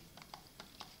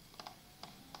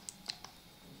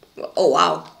 Oh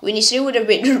wow, Winnie 3 would have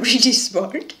been really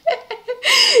smart.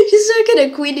 Just so I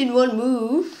a queen in one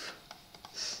move.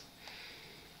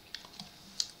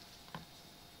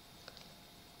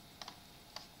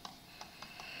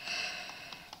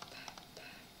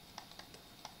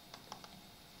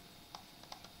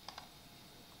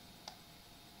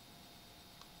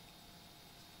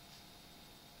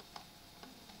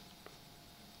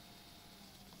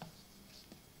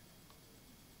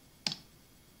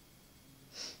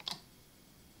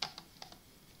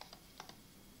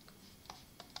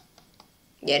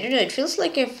 Yeah, I don't know, it feels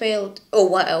like I failed. Oh,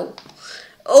 wow.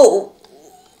 Oh.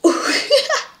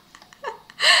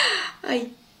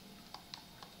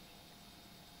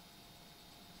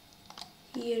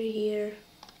 Here.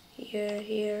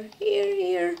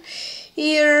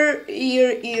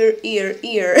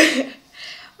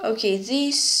 Okay,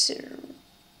 this.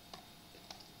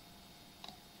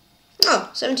 Oh,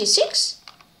 76?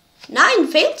 9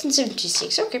 failed and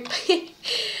 76, okay.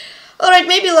 Alright,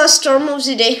 maybe last storm of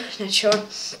the day. Not sure.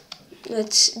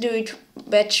 Let's do it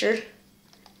better.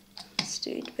 Let's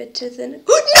do it better than.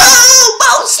 Oh, no!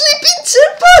 Mouse slip into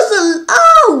puzzle!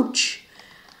 Ouch!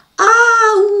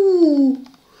 Ow!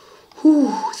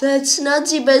 Whew, that's not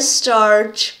the best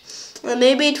start.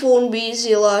 Maybe it won't be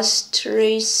the last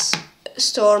race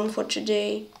storm for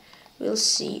today. We'll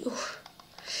see. Oof.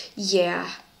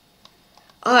 Yeah.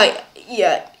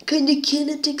 Kinda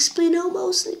cannot explain how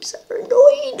mouse slips are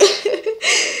annoying.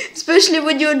 Especially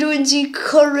when you're doing the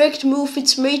correct move,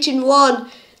 it's mate in one.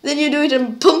 Then you do it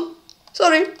and boom.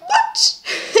 Sorry, what?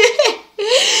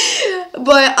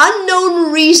 By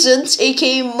unknown reasons,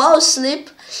 aka mouse slip,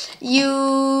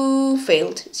 you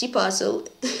failed the puzzle.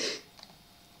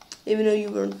 Even though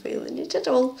you weren't failing it at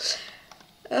all.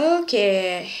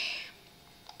 Okay.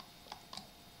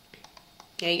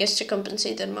 Yeah, I guess to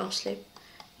compensate that mouse slip,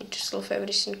 I need to solve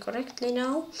everything correctly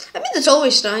now. I mean, that's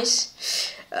always nice.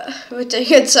 But I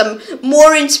get some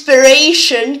more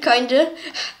inspiration, kinda.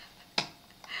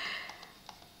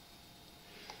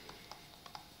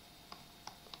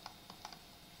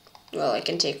 Well, I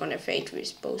can take on f8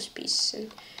 with both pieces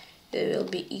and they will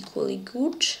be equally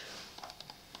good.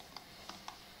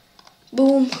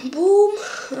 Boom, boom.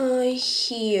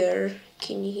 Here.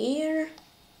 King here.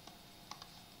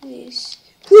 This.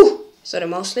 Whew! Sorry,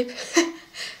 mouse slip.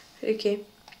 Okay.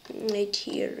 Right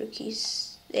here. Rook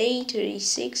is 8 or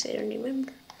e6. I don't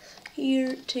remember.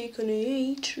 Here. Take on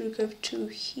a8. Rook f2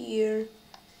 here.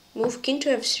 Move king to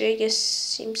f3. I guess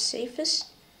seems safest.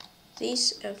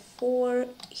 This f4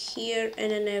 here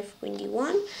and an f queen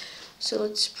d1. So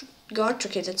let's guard.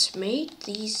 Okay, that's mate.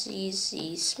 This is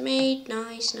mate.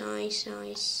 Nice.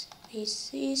 This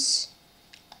is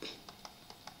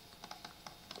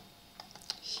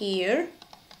here.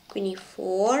 Queen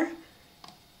e4.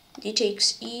 D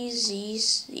takes e.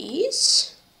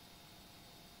 This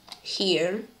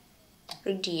here.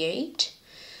 Rook d8.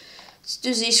 Let's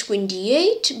do this. Queen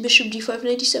d8. Bishop d5.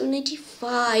 97,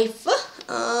 95.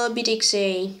 B takes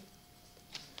a.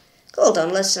 Hold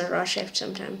on, let's not rush f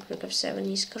sometime. Rook f7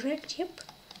 is correct, yep.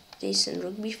 This and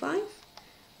rook b5.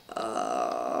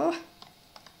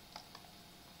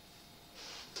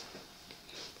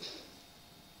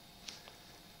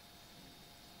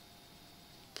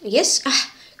 Yes,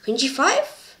 queen g5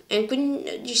 and queen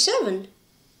g7.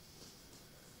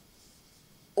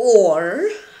 Or,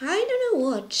 I don't know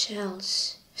what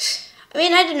else. I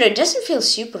mean, I don't know, it doesn't feel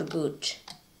super good.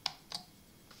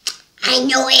 I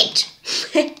know it!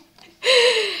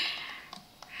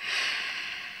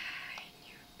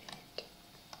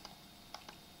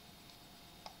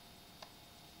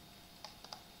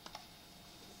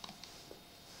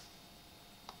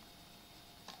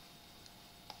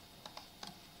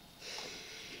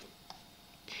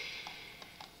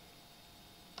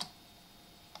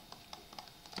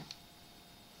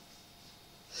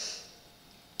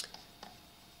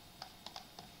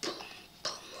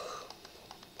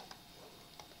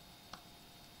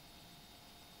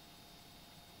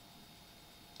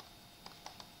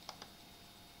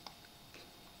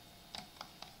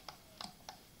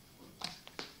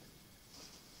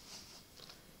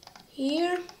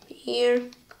 here, here,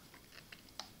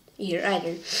 here. I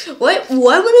don't know. Why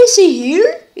would I say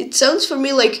here? It sounds for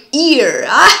me like ear.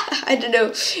 I don't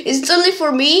know. Is it only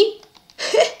for me?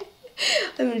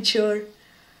 I'm not sure.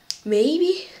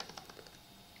 Maybe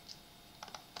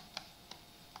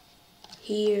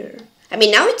here. I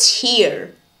mean, now it's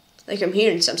here. Like I'm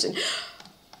hearing something.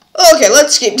 Okay,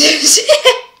 let's skip this.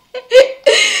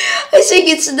 I think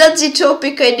it's not the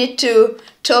topic I need to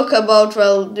talk about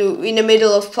while in the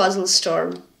middle of Puzzle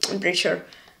Storm. I'm pretty sure.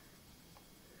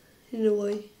 In a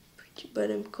way, but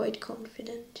I'm quite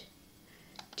confident.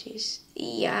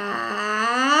 Yikes!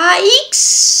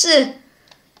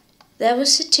 That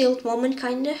was a tilt moment,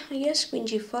 kinda, I guess. Queen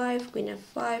G5, Queen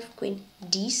F5, Queen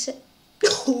D7.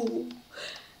 Oh.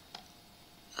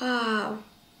 Ah.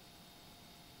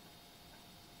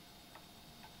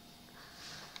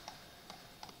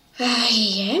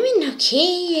 I mean,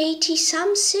 okay, 80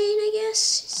 something, I guess,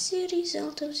 is the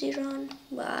result of the run,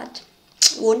 but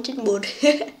wanted more.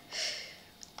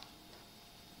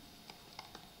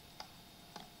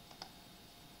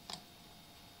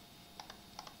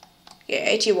 Yeah,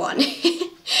 81.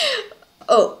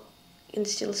 Oh, you can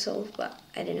still solve, but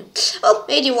I don't know. Oh,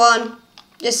 81.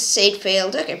 Just say it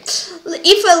failed. Okay.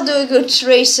 If I'll do a good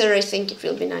racer, I think it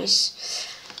will be nice.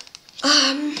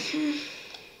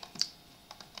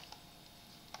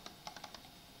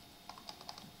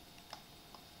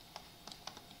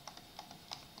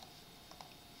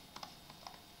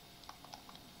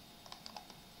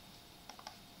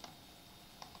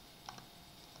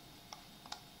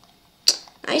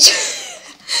 Nice.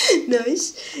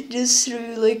 Nice. Just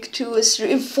through like 2 or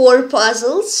 3, 4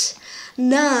 puzzles.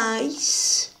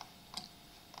 Nice.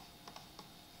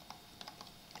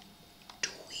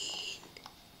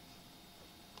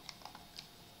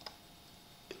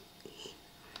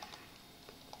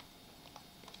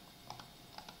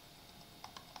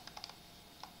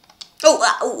 Oh,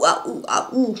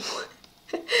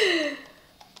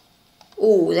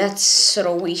 oh, that's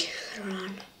throwy.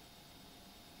 Run.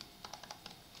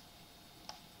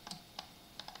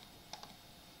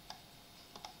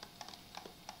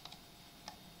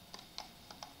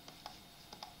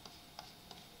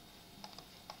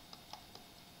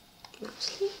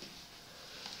 Mostly.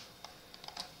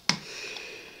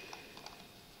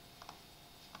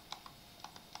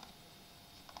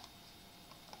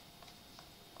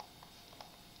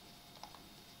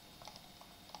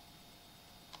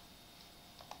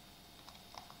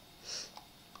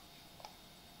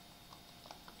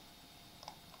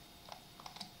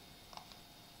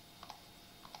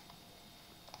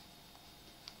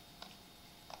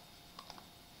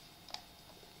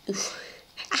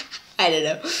 I don't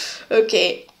know.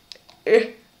 Okay.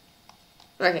 Okay.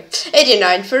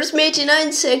 89. First me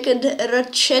 89, second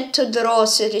Ratchetto Draw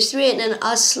 33, and then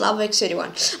Aslavek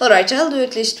 31. Alright, I'll do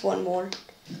at least one more.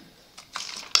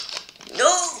 No,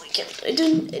 I can't. I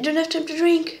don't have time to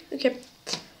drink. Okay,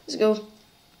 let's go.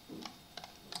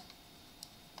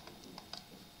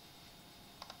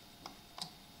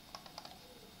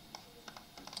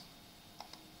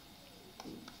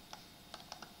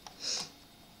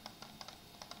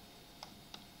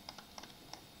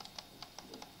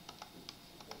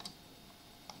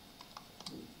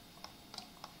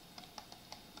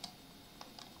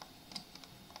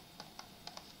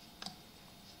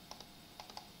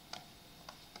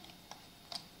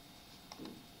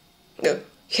 No,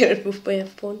 cannot move by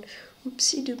f-pawn.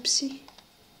 Oopsie doopsie.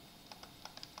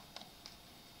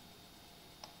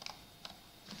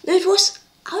 No, it was.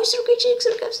 How is rook h6,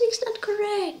 rook f6 not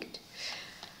correct?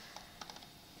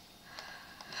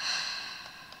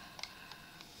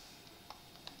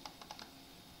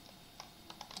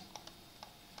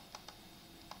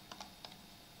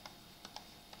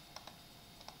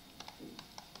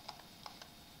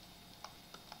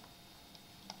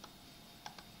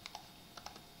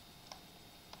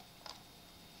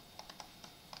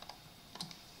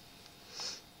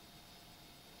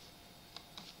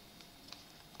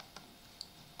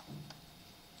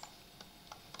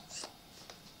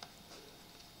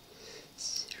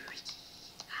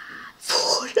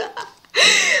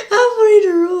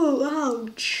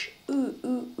 Ouch.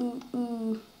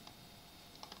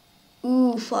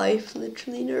 Ooh, 5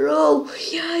 literally in a row.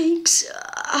 Yikes.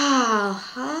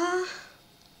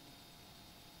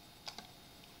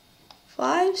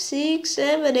 5, 6,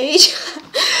 7, 8.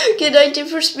 Okay,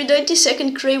 91st speed,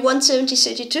 92nd Cray, 170,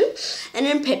 32. And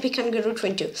then Pepe Kangaroo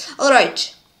 22.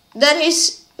 Alright. That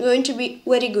is going to be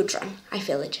very good run. I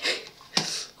feel it.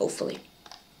 Hopefully.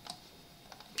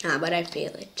 But I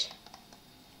feel it.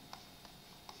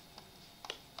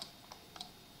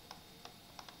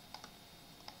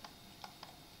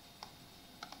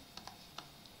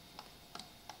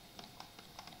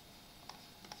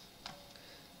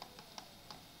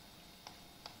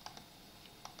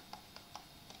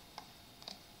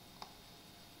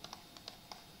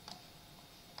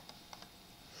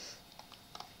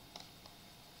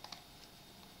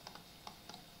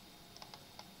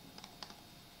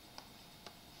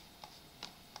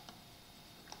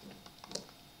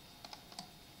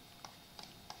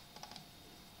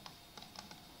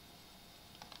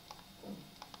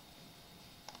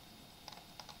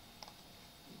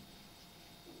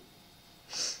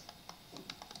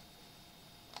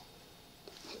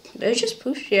 Did I just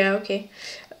push? Yeah, okay.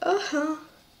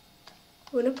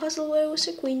 Win a puzzle where was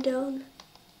a queen down.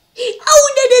 Oh!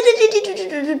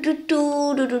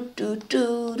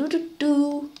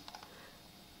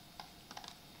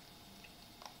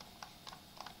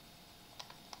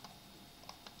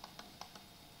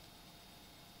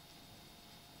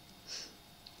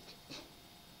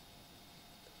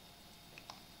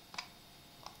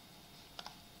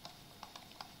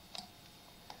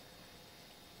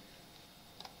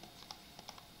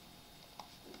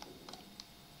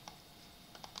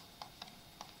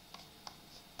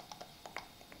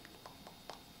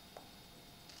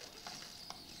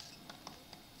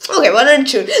 Okay, 1 and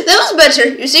 2. That was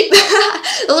better, you see?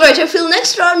 Alright, I feel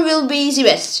next round will be the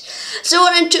best. So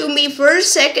 1 and 2, me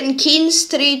first, second, Keen,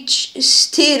 Chef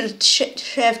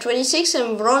 26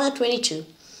 and Verona 22.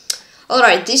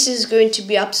 Alright, this is going to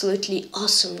be absolutely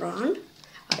awesome round.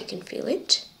 I can feel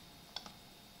it.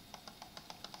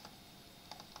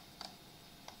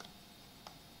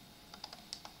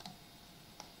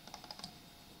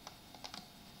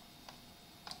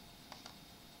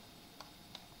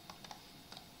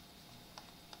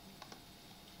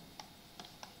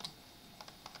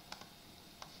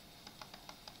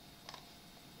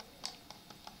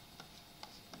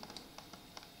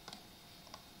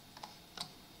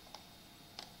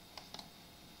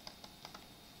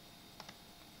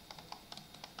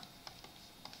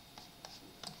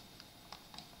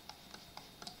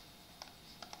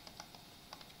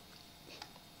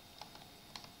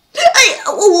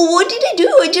 What did I do?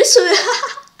 I just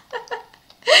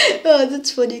oh,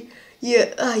 that's funny.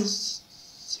 Yeah, I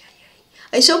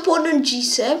saw pawn on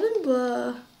g7,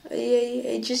 but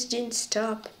I just didn't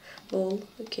stop. Oh,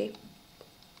 okay.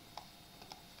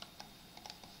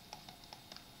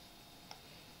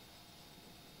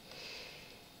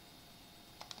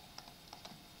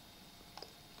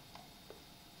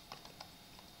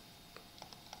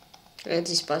 I had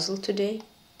this puzzle today.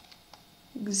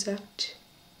 Exact.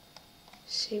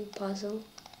 Same puzzle.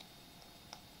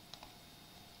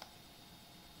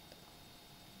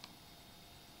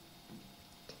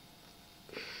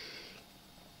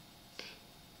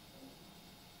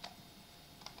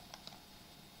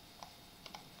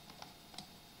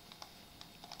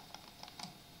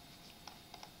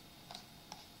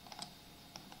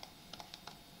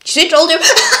 See, told you.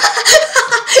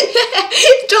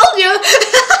 Told you.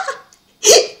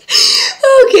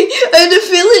 Okay, I had a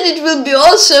feeling it will be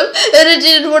awesome, and I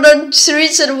did 1 on 3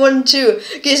 instead of 1 on 2.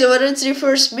 Okay, so 1 on 3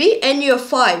 first me, and you have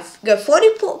 5. Got 40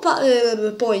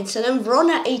 points, and I'm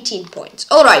Verona 18 points.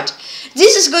 Alright,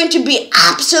 this is going to be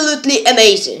absolutely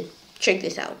amazing. Check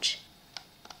this out.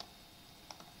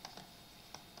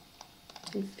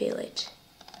 I can feel it.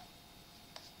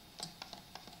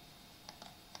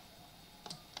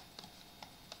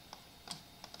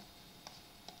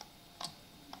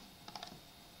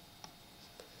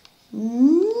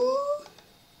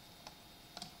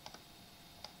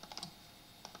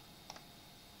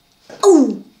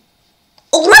 Oh,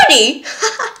 already?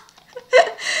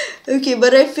 Okay,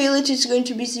 but I feel it is going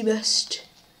to be the best.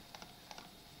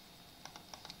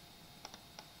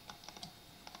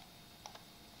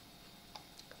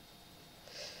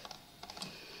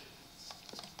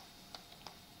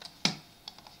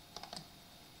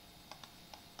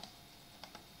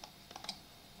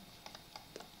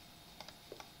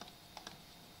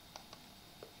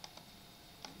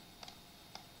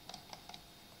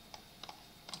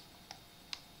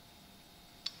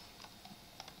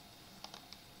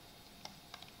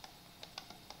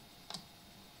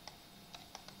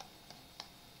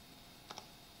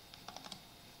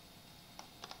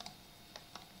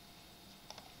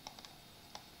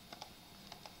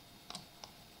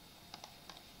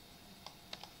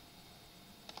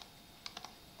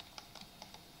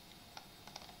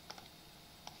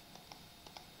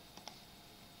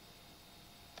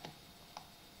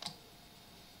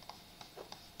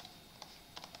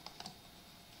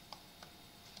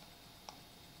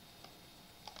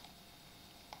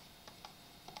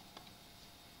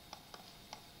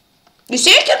 You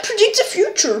see, I can predict the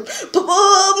future.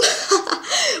 Ba-bum!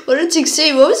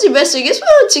 116. What was the best? I guess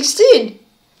 116.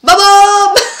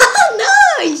 Ba-bum!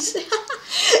 Nice!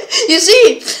 You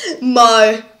see,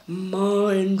 my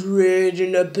mind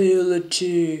reading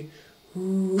ability.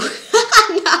 Ooh.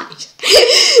 Nice.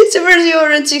 So first you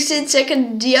 116,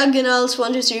 second diagonals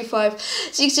 1, 2, 3, 5,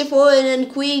 64, and then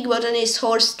quick button is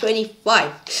horse 25.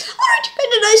 Alright,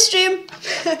 kind of nice stream.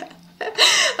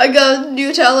 I got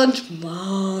new talent,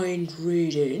 mind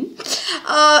reading,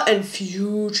 and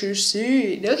future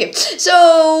seeing. Okay,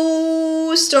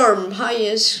 so Storm,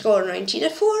 highest score 19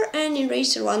 at 4, and in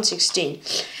Racer 116.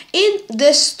 In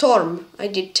the Storm, I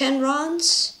did 10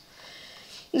 runs.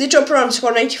 The top run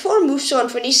score 94, moves to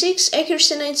 126,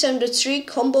 accuracy 97.3,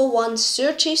 combo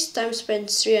 130, time spent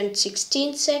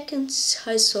 316 seconds,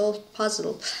 high solved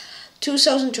puzzle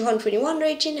 2221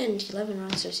 rating, and 11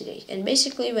 runs 30 days. And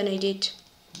basically when I did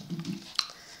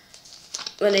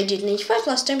 95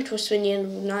 last time, it was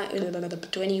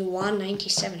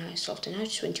 2197 high solved, and now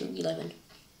it's 2211.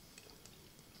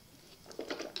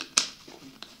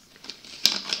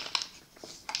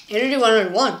 I already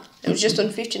 101. I was just on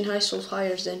 15 high solved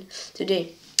higher than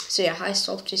today. So yeah, high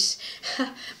solved is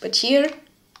but here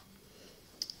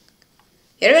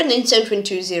I got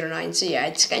 97.209, so yeah,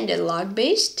 it's kinda lag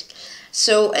based.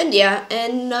 So and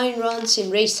 9 runs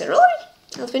in Racer. Alright,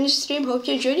 I'll finish the stream, hope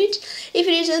you enjoyed it. If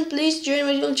it isn't, please join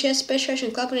my little chess, PeshkaCh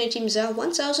and Club, and teams are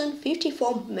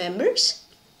 1054 members.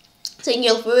 Thank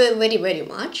you all very, very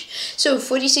much. So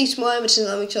 46 more members and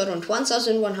now around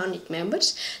 1100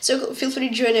 members. So feel free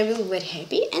to join, I will be very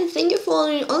happy. And thank you for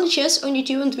following all the chess on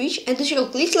YouTube and Twitch. And please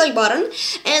click the like button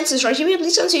and subscribe to me.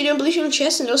 Please consider playing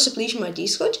chess and also please my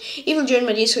Discord. If you join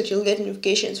my Discord, you'll get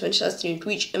notifications when I start streaming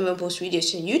Twitch and when I post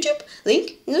videos on YouTube.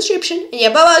 Link in the description. And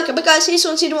yeah, bye bye, guys. See you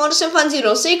soon. See you tomorrow. Some fun.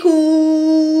 Stay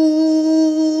cool.